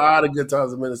 I had a lot of good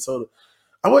times in Minnesota.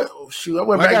 I went back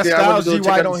there. I got Stylez G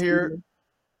White on here.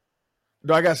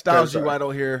 No, I got Stylez G White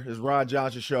on here. It's Ron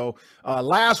Johnson Show.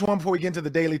 Last one before we get into the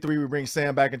Daily 3, we bring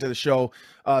Sam back into the show.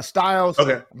 Stylez,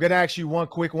 okay. I'm going to ask you one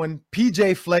quick one.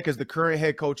 PJ Fleck is the current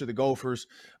head coach of the Gophers.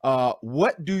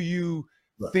 What do you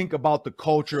think about the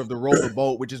culture of the Roll the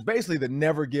Boat, which is basically the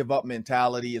never give up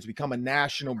mentality? It's become a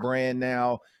national brand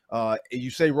now.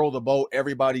 You say Roll the Boat,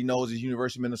 everybody knows it's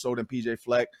University of Minnesota and PJ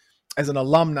Fleck. As an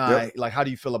alumni, like, how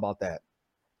do you feel about that?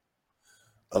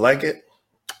 I like it.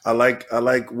 I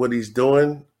like what he's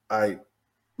doing. I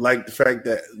like the fact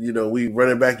that, we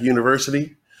running back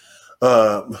university.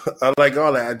 I like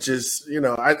all that. I just,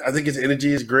 I think his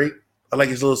energy is great. I like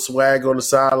his little swag on the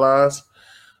sidelines.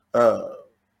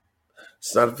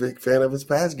 Just not a big fan of his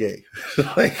pass game.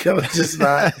 Like, I'm just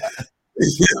not.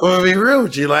 To be real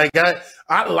with you, like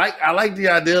I like the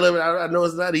idea of it. I know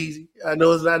it's not easy.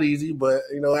 But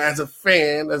as a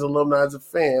fan, as alumni, as a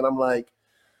fan, I'm like,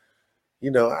 he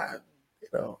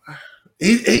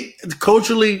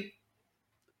culturally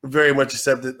very much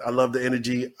accepted. I love the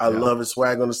energy. I love his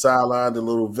swag on the sideline, the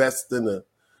little vest and the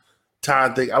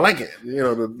tie thing. I like it. I'm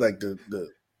talking about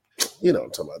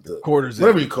the quarter zip,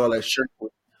 whatever you call that shirt.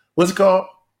 What's it called?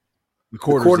 The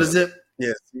quarter zip.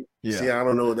 Yeah. See, I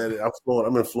don't know what that is. I'm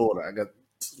in Florida. I got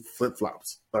flip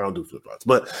flops. I don't do flip flops,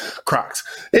 but Crocs.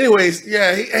 Anyways,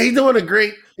 yeah, he's doing a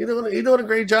great. He's doing a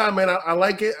great job, man. I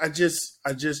like it. I just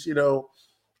I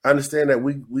understand that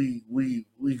we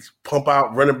pump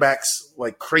out running backs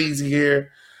like crazy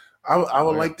here. I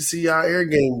would like to see our air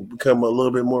game become a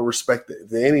little bit more respected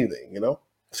than anything.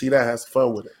 See that, have some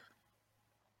fun with it.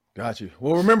 Got you.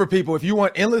 Well, remember, people, if you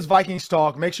want endless Vikings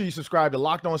talk, make sure you subscribe to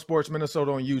Locked On Sports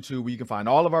Minnesota on YouTube, where you can find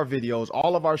all of our videos,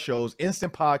 all of our shows,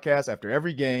 instant podcasts after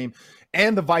every game,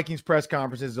 and the Vikings press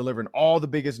conferences delivering all the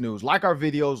biggest news. Like our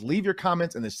videos, leave your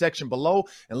comments in the section below,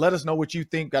 and let us know what you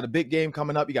think. Got a big game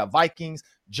coming up. You got Vikings,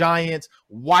 Giants,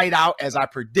 white out, as I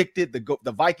predicted.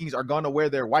 The Vikings are going to wear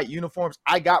their white uniforms.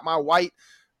 I got my white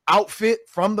outfit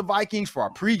from the Vikings for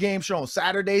our pregame show on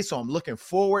Saturday, so I'm looking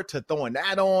forward to throwing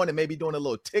that on and maybe doing a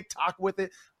little TikTok with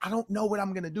it. I don't know what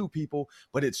I'm going to do, people,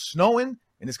 but it's snowing,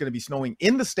 and it's going to be snowing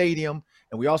in the stadium,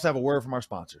 and we also have a word from our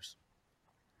sponsors.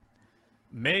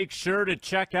 Make sure to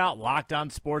check out Locked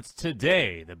On Sports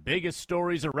Today, the biggest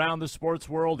stories around the sports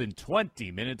world in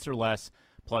 20 minutes or less,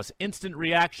 plus instant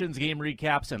reactions, game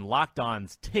recaps, and Locked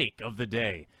On's take of the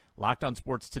day. Locked On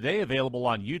Sports Today, available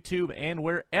on YouTube and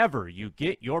wherever you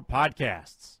get your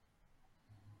podcasts.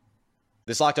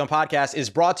 This Locked On podcast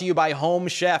is brought to you by Home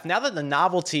Chef. Now that the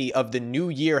novelty of the new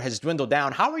year has dwindled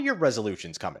down, how are your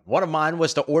resolutions coming? One of mine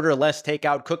was to order less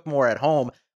takeout, cook more at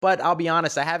home, but I'll be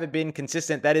honest, I haven't been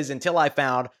consistent. That is until I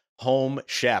found Home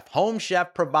Chef. Home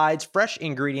Chef provides fresh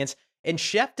ingredients and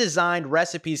chef-designed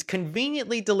recipes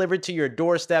conveniently delivered to your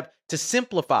doorstep to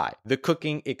simplify the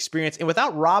cooking experience and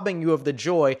without robbing you of the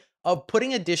joy of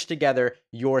putting a dish together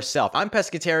yourself. I'm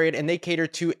pescatarian, and they cater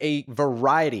to a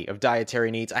variety of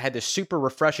dietary needs. I had this super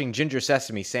refreshing ginger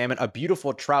sesame salmon, a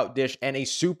beautiful trout dish, and a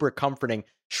super comforting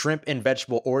shrimp and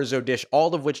vegetable orzo dish,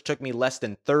 all of which took me less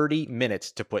than 30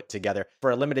 minutes to put together.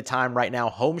 For a limited time right now,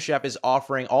 Home Chef is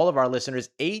offering all of our listeners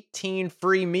 18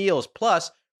 free meals, plus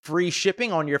free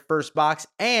shipping on your first box,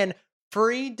 and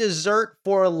free dessert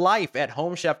for life at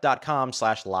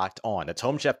homechef.com/lockedon. That's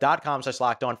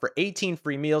homechef.com/lockedon for 18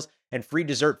 free meals and free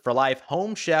dessert for life.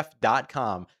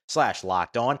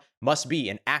 Homechef.com/lockedon. Must be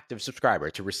an active subscriber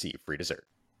to receive free dessert.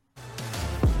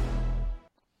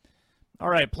 All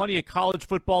right, plenty of college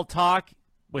football talk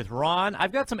with Ron.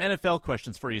 I've got some NFL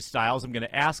questions for you, Stylez. I'm going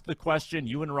to ask the question.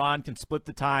 You and Ron can split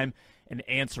the time and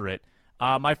answer it.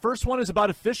 My first one is about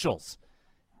officials.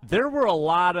 There were a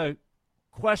lot of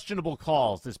questionable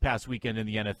calls this past weekend in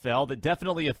the NFL that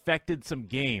definitely affected some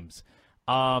games.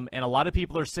 And a lot of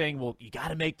people are saying, well, you got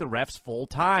to make the refs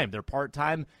full-time. They're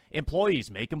part-time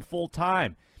employees. Make them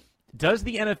full-time. Does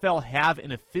the NFL have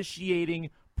an officiating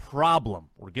problem?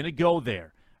 We're going to go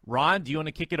there. Ron, do you want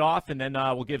to kick it off, and then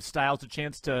we'll give Stylez a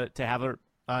chance to have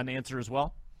an answer as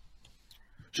well?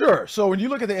 Sure. So when you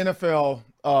look at the NFL,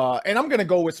 and I'm going to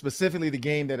go with specifically the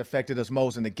game that affected us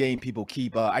most and the game people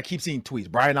keep, I keep seeing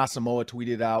tweets. Brian Asamoah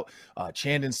tweeted it out.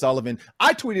 Chandon Sullivan.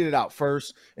 I tweeted it out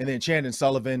first, and then Chandon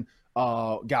Sullivan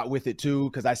got with it too,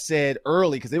 because I said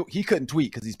early, because he couldn't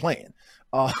tweet because he's playing.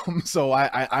 So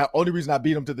I only reason I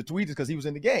beat him to the tweet is because he was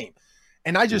in the game.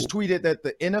 And I just tweeted that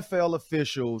the NFL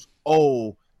officials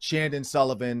owe Chandon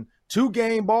Sullivan 2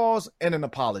 game balls and an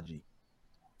apology.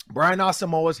 Brian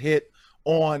Asamoah's hit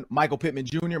on Michael Pittman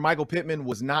Jr. Michael Pittman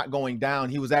was not going down.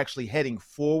 He was actually heading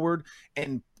forward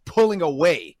and pulling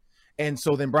away. And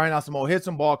so then Brian Asamoah hits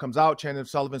him, ball comes out, Chandon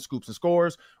Sullivan scoops and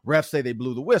scores. Refs say they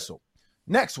blew the whistle.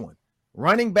 Next one,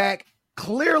 running back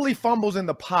clearly fumbles in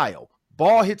the pile.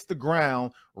 Ball hits the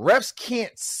ground. Refs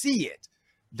can't see it.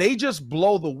 They just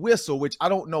blow the whistle, which I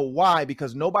don't know why,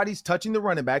 because nobody's touching the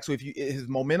running back. So his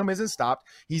momentum isn't stopped.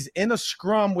 He's in a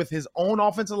scrum with his own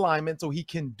offensive lineman, so he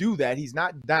can do that. He's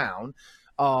not down.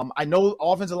 I know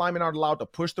offensive linemen aren't allowed to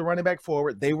push the running back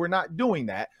forward. They were not doing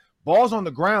that. Ball's on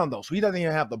the ground, though, so he doesn't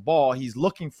even have the ball. He's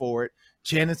looking for it.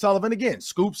 Chandon Sullivan, again,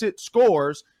 scoops it,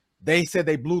 scores. They said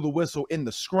they blew the whistle in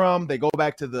the scrum. They go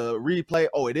back to the replay.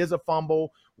 Oh, it is a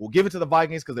fumble. We'll give it to the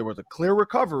Vikings because there was a clear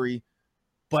recovery,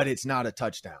 but it's not a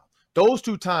touchdown. Those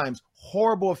 2 times,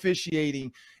 horrible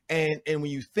officiating. And when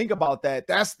you think about that,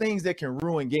 that's things that can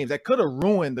ruin games. That could have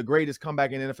ruined the greatest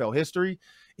comeback in NFL history.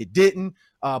 It didn't.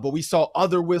 But we saw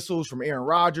other whistles from Aaron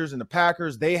Rodgers and the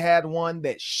Packers. They had one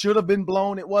that should have been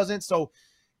blown. It wasn't. So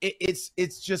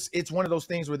it's one of those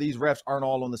things where these refs aren't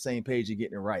all on the same page and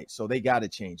getting it right. So they got to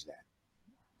change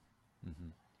that. Mm-hmm.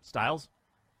 Stylez?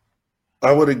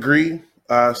 I would agree.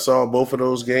 I saw both of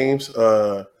those games.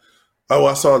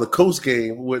 I saw the Coast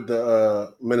game with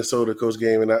the Minnesota Coast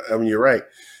game, and I mean, you're right.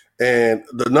 And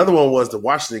another one was the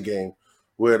Washington game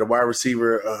where the wide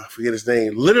receiver, I forget his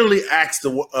name, literally asked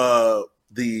the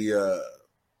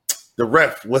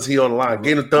ref, was he on the line?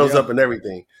 Gave him a thumbs up and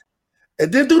everything.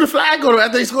 And then threw the flag on him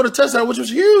after they scored a touchdown, which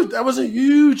was huge. That was a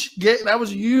huge game. That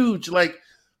was huge. Like,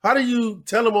 how do you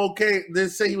tell him, okay, they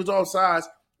say he was offsides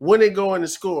when they go in to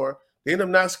score? They end up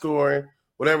not scoring,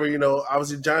 whatever,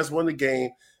 obviously the Giants won the game.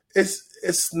 It's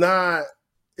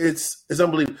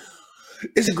unbelievable.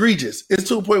 It's egregious. It's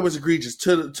to a point where it's egregious.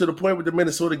 To the point with the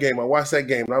Minnesota game, I watched that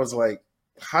game and I was like,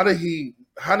 how do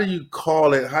you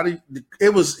call it?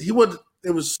 It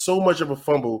was so much of a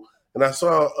fumble. And I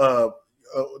saw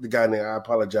the guy named, I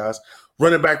apologize,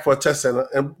 running back for a touchdown.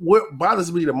 And what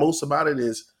bothers me the most about it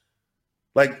is,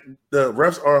 like, the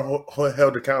refs aren't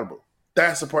held accountable.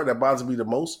 That's the part that bothers me the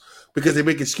most, because they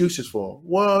make excuses for them.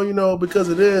 Well, because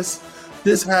of this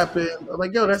happened. I'm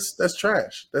like, yo, that's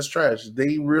trash. That's trash.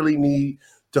 They really need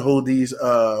to hold these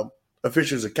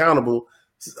officials accountable.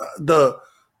 The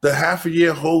half a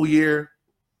year, whole year,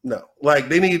 no. Like,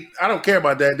 I don't care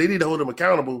about that. They need to hold them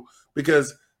accountable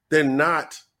because they're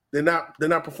not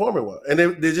performing well. And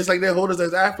they're just like they hold us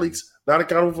as athletes, not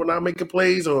accountable for not making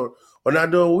plays or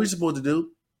not doing what we're supposed to do.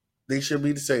 They should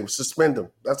be the same. Suspend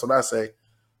them. That's what I say.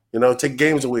 Take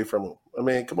games away from them. I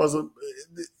mean, come on.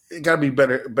 It got to be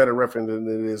better reference than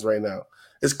it is right now.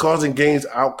 It's causing games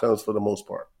outcomes for the most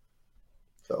part.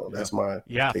 So that's my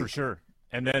take. For sure.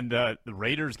 And then the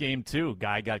Raiders game, too.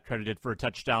 Guy got credited for a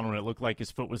touchdown when it looked like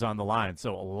his foot was on the line.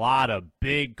 So a lot of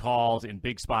big calls in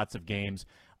big spots of games.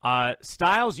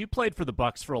 Stylez, you played for the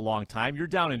Bucs for a long time. You're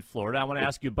down in Florida. I want to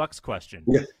ask you a Bucs question.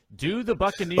 Yeah. Do the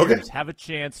Buccaneers have a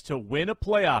chance to win a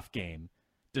playoff game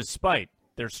despite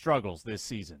their struggles this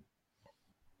season?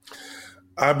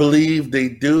 I believe they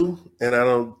do, and I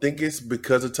don't think it's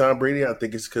because of Tom Brady. I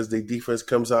think it's because their defense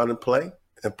comes out and play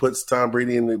and puts Tom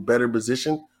Brady in a better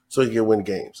position so he can win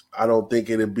games. I don't think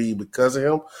it'd be because of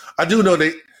him. I do know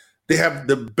they have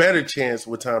the better chance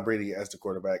with Tom Brady as the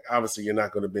quarterback. Obviously, you're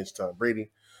not going to bench Tom Brady.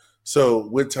 So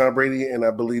with Tom Brady, and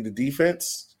I believe the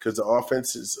defense, because the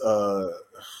offense is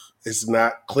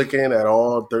not clicking at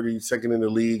all, 32nd in the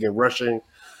league and rushing.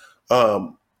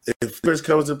 If Chris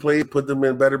comes to play, put them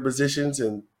in better positions,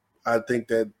 and I think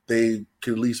that they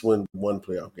could at least win one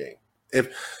playoff game.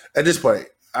 If at this point,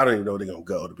 I don't even know where they're going to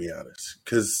go, to be honest,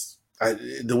 because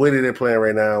the way that they're playing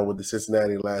right now with the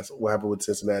Cincinnati what happened with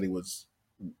Cincinnati was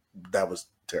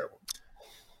terrible.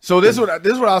 So this is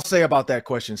what I'll say about that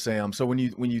question, Sam. So when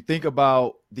you think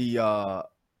about the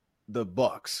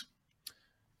Bucs,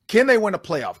 can they win a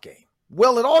playoff game?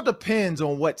 Well, it all depends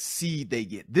on what seed they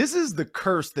get. This is the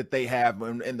curse that they have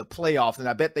in the playoffs, and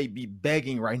I bet they'd be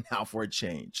begging right now for a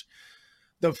change.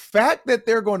 The fact that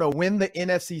they're going to win the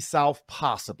NFC South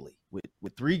possibly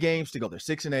with 3 games to go, they're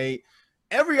 6-8.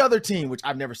 Every other team, which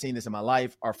I've never seen this in my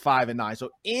life, are 5-9. So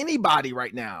anybody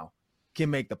right now can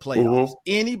make the playoffs. Mm-hmm.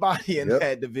 Anybody in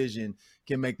that division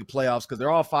can make the playoffs because they're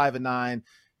all 5-9.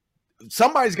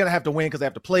 Somebody's going to have to win because they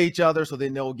have to play each other. So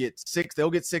then they'll get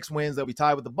 6 wins. They'll be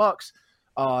tied with the Bucks.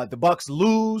 The Bucks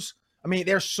lose. I mean,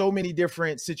 there's so many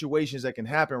different situations that can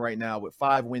happen right now with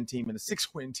 5-win team and a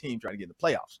 6-win team trying to get in the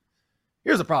playoffs.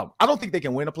 Here's the problem. I don't think they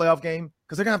can win a playoff game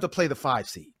because they're going to have to play the 5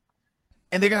 seed.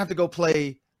 And they're going to have to go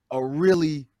play a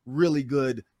really, really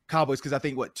good Cowboys because I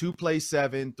think, 2 plays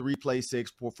 7, 3 plays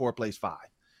 6, 4 plays 5.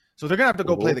 So they're going to have to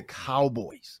go play the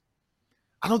Cowboys.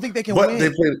 I don't think they can win.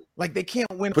 They can't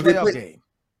win a playoff game.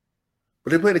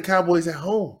 But they play the Cowboys at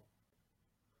home.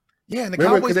 Yeah, and the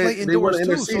Cowboys play indoors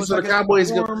too. So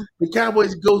the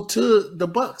Cowboys go to the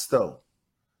Bucks though.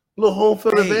 A little home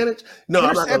field advantage. No,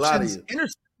 I'm not gonna lie to you.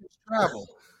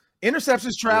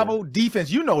 Interceptions travel. Defense,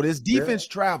 you know this. Defense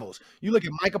travels. You look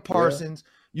at Micah Parsons.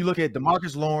 You look at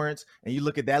DeMarcus Lawrence, and you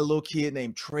look at that little kid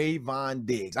named Trayvon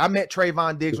Diggs. I met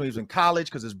Trayvon Diggs when he was in college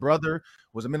because his brother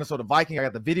was a Minnesota Viking. I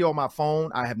got the video on my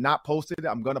phone. I have not posted it.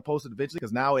 I'm going to post it eventually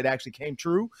because now it actually came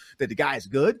true that the guy is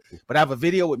good. But I have a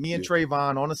video with me and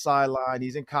Trayvon on the sideline.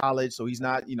 He's in college, so he's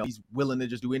not, he's willing to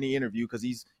just do any interview because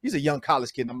he's a young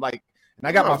college kid. And I'm like, and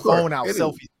I got my phone out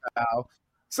selfie style.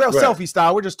 Selfie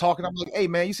style. We're just talking. I'm like, hey,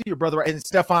 man, you see your brother right? And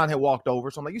Stephon had walked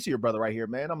over. So I'm like, you see your brother right here,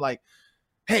 man. I'm like,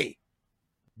 hey,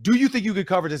 do you think you could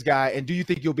cover this guy? And do you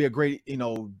think you'll be a great,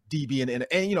 DB? And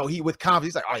he with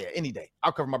confidence, he's like, oh, yeah, any day.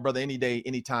 I'll cover my brother any day,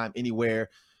 anytime, anywhere.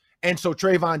 And so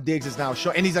Trayvon Diggs is now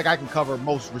showing, and he's like, I can cover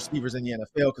most receivers in the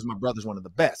NFL because my brother's one of the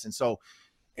best. And so,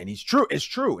 and he's true. It's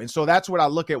true. And so that's what I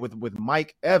look at with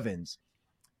Mike Evans.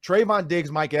 Trayvon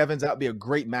Diggs, Mike Evans, that would be a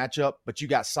great matchup, but you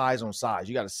got size on size.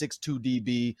 You got a 6'2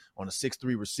 DB on a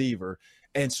 6'3 receiver.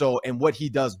 And so, and what he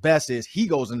does best is he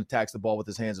goes and attacks the ball with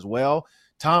his hands as well.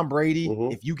 Tom Brady,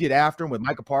 if you get after him with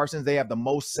Micah Parsons, they have the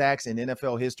most sacks in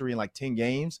NFL history in like 10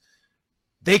 games.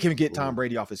 They can get Tom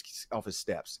Brady off his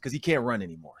steps because he can't run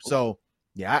anymore. So,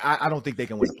 yeah, I don't think they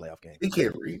can win a playoff game. He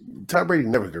can't read. Tom Brady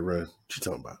never could run. What you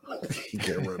talking about? He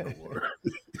can't run no more.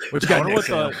 I wonder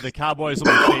what the Cowboys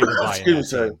will be favored by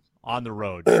on the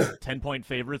road. 10-point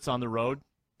favorites on the road.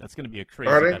 That's going to be a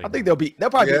crazy. I think they'll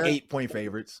probably be 8-point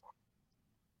favorites.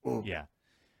 Yeah.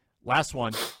 Last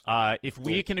one. If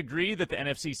we can agree that the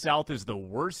NFC South is the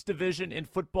worst division in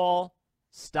football,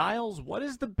 Stylez, what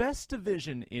is the best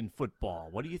division in football?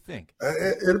 What do you think?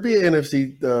 It'll be an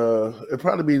NFC. It'll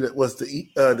probably be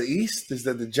the East. Is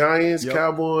that the Giants,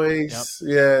 Cowboys?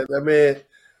 Yep. Yeah,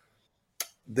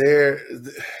 they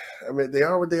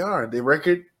are what they are. Their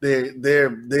record, they're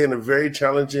in a very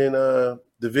challenging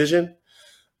division,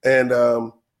 and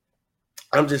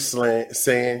I'm just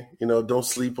saying, don't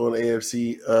sleep on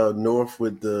AFC North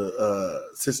with the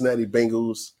Cincinnati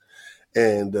Bengals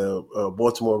and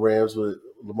Baltimore Rams with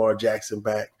Lamar Jackson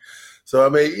back. So,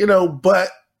 but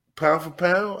pound for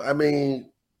pound, I believe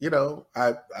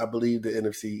the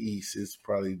NFC East is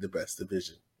probably the best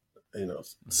division,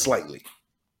 slightly.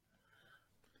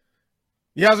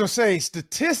 Yeah, I was going to say,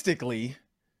 statistically,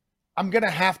 I'm going to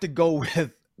have to go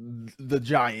with the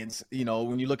Giants.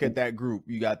 When you look at that group,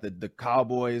 you got the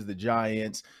Cowboys, the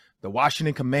Giants, the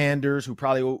Washington Commanders, who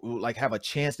probably will have a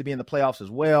chance to be in the playoffs as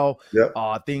well. Yep.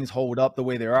 Things hold up the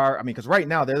way they are. Because right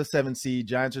now they're the 7th seed,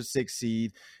 Giants are 6th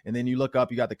seed, and then you look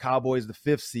up, you got the Cowboys, the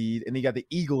 5th seed, and you got the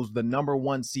Eagles, the number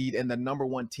 1 seed and the number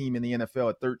 1 team in the NFL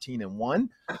at 13-1.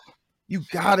 You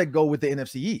got to go with the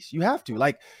NFC East. You have to,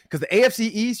 because the AFC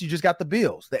East, you just got the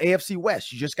Bills. The AFC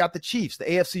West, you just got the Chiefs. The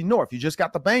AFC North, you just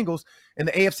got the Bengals. And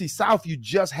the AFC South, you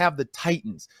just have the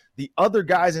Titans. The other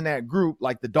guys in that group,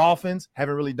 like the Dolphins,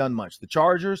 haven't really done much. The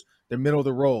Chargers, they're middle of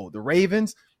the road. The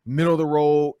Ravens, middle of the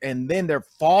road. And then they're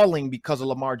falling because of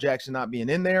Lamar Jackson not being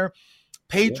in there.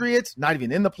 Patriots, not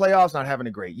even in the playoffs, not having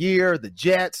a great year. The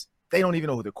Jets, they don't even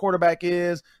know who their quarterback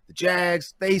is. The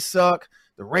Jags, they suck.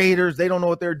 The Raiders, they don't know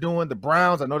what they're doing. The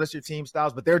Browns, I know that's your team,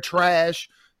 Styles, but they're trash.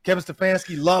 Kevin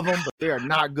Stefanski, love them, but they are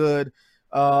not good.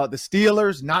 The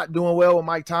Steelers, not doing well with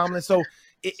Mike Tomlin. So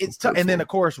it's tough. And then, of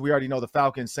course, we already know the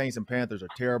Falcons, Saints, and Panthers are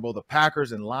terrible. The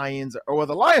Packers and Lions, the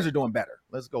Lions are doing better.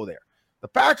 Let's go there. The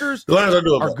Packers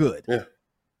are good. Yeah.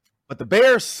 But the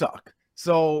Bears suck.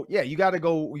 So, yeah, you got to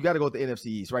go with the NFC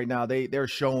East. Right now, they're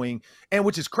showing, and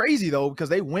which is crazy, though, because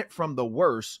they went from the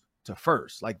worst to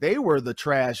first. They were the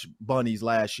trash bunnies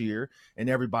last year, and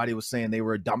everybody was saying they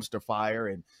were a dumpster fire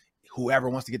and whoever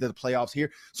wants to get to the playoffs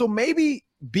here. So maybe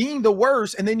being the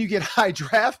worst and then you get high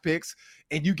draft picks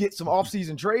and you get some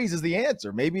offseason trades is the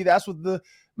answer. Maybe that's what the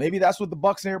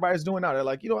Bucks and everybody's doing now. They're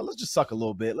like, let's just suck a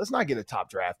little bit. Let's not get a top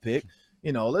draft pick.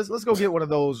 Let's go get one of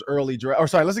those early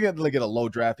let's get a low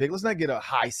draft pick. Let's not get a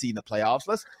high seed in the playoffs.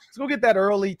 Let's go get that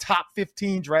early top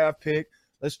 15 draft pick.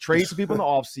 Let's trade some people in the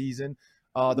offseason.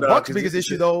 The Bucks' biggest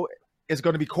issue, though, is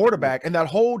going to be quarterback. And that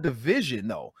whole division,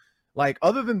 though, like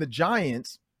other than the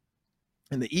Giants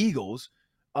and the Eagles,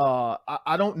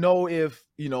 I don't know if,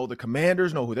 the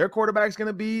Commanders know who their quarterback's going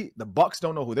to be. The Bucks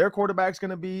don't know who their quarterback's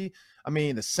going to be. I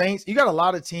mean, the Saints, you got a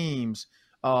lot of teams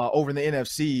over in the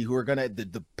NFC who are going to,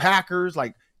 the Packers,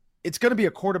 like it's going to be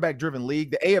a quarterback-driven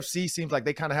league. The AFC seems like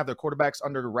they kind of have their quarterbacks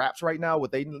under the wraps right now,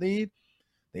 what they need.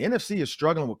 The NFC is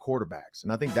struggling with quarterbacks,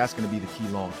 and I think that's going to be the key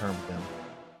long-term with them.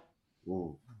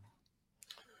 Ooh.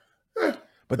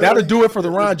 But that'll do it for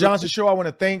the Ron Johnson Show. I want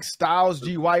to thank Stylez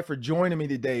G. White for joining me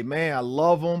today. Man, I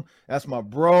love him. That's my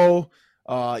bro.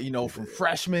 From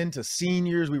freshmen to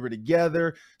seniors, we were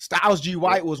together. Stylez G.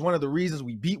 White was one of the reasons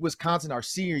we beat Wisconsin our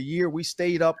senior year. We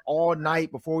stayed up all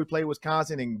night before we played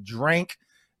Wisconsin and drank.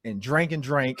 And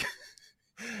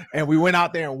we went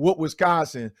out there and whooped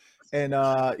Wisconsin. And,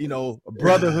 a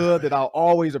brotherhood that I'll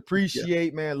always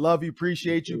appreciate, man. Love you,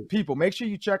 appreciate you. People, make sure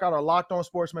you check out our Locked On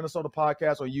Sports Minnesota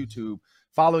podcast on YouTube,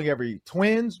 following every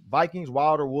Twins, Vikings,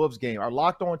 Wild, or Wolves game. Our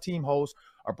Locked On team hosts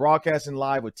are broadcasting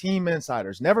live with team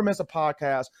insiders. Never miss a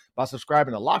podcast by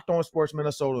subscribing to Locked On Sports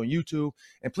Minnesota on YouTube.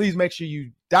 And please make sure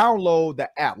you download the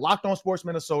app, Locked On Sports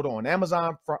Minnesota, on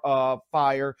Amazon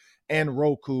Fire and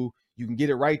Roku. You can get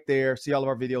it right there. See all of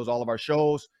our videos, all of our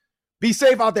shows. Be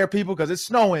safe out there, people, because it's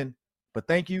snowing. But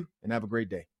thank you, and have a great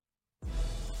day.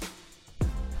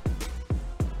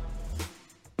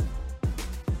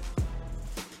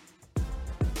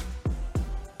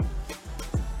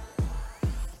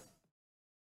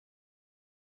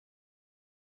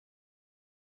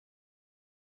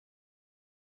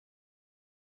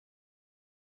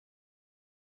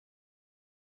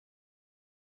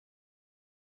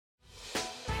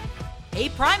 Hey,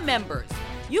 Prime members,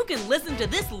 you can listen to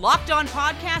this Locked On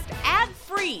podcast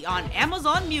ad-free on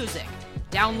Amazon Music.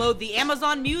 Download the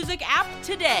Amazon Music app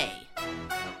today.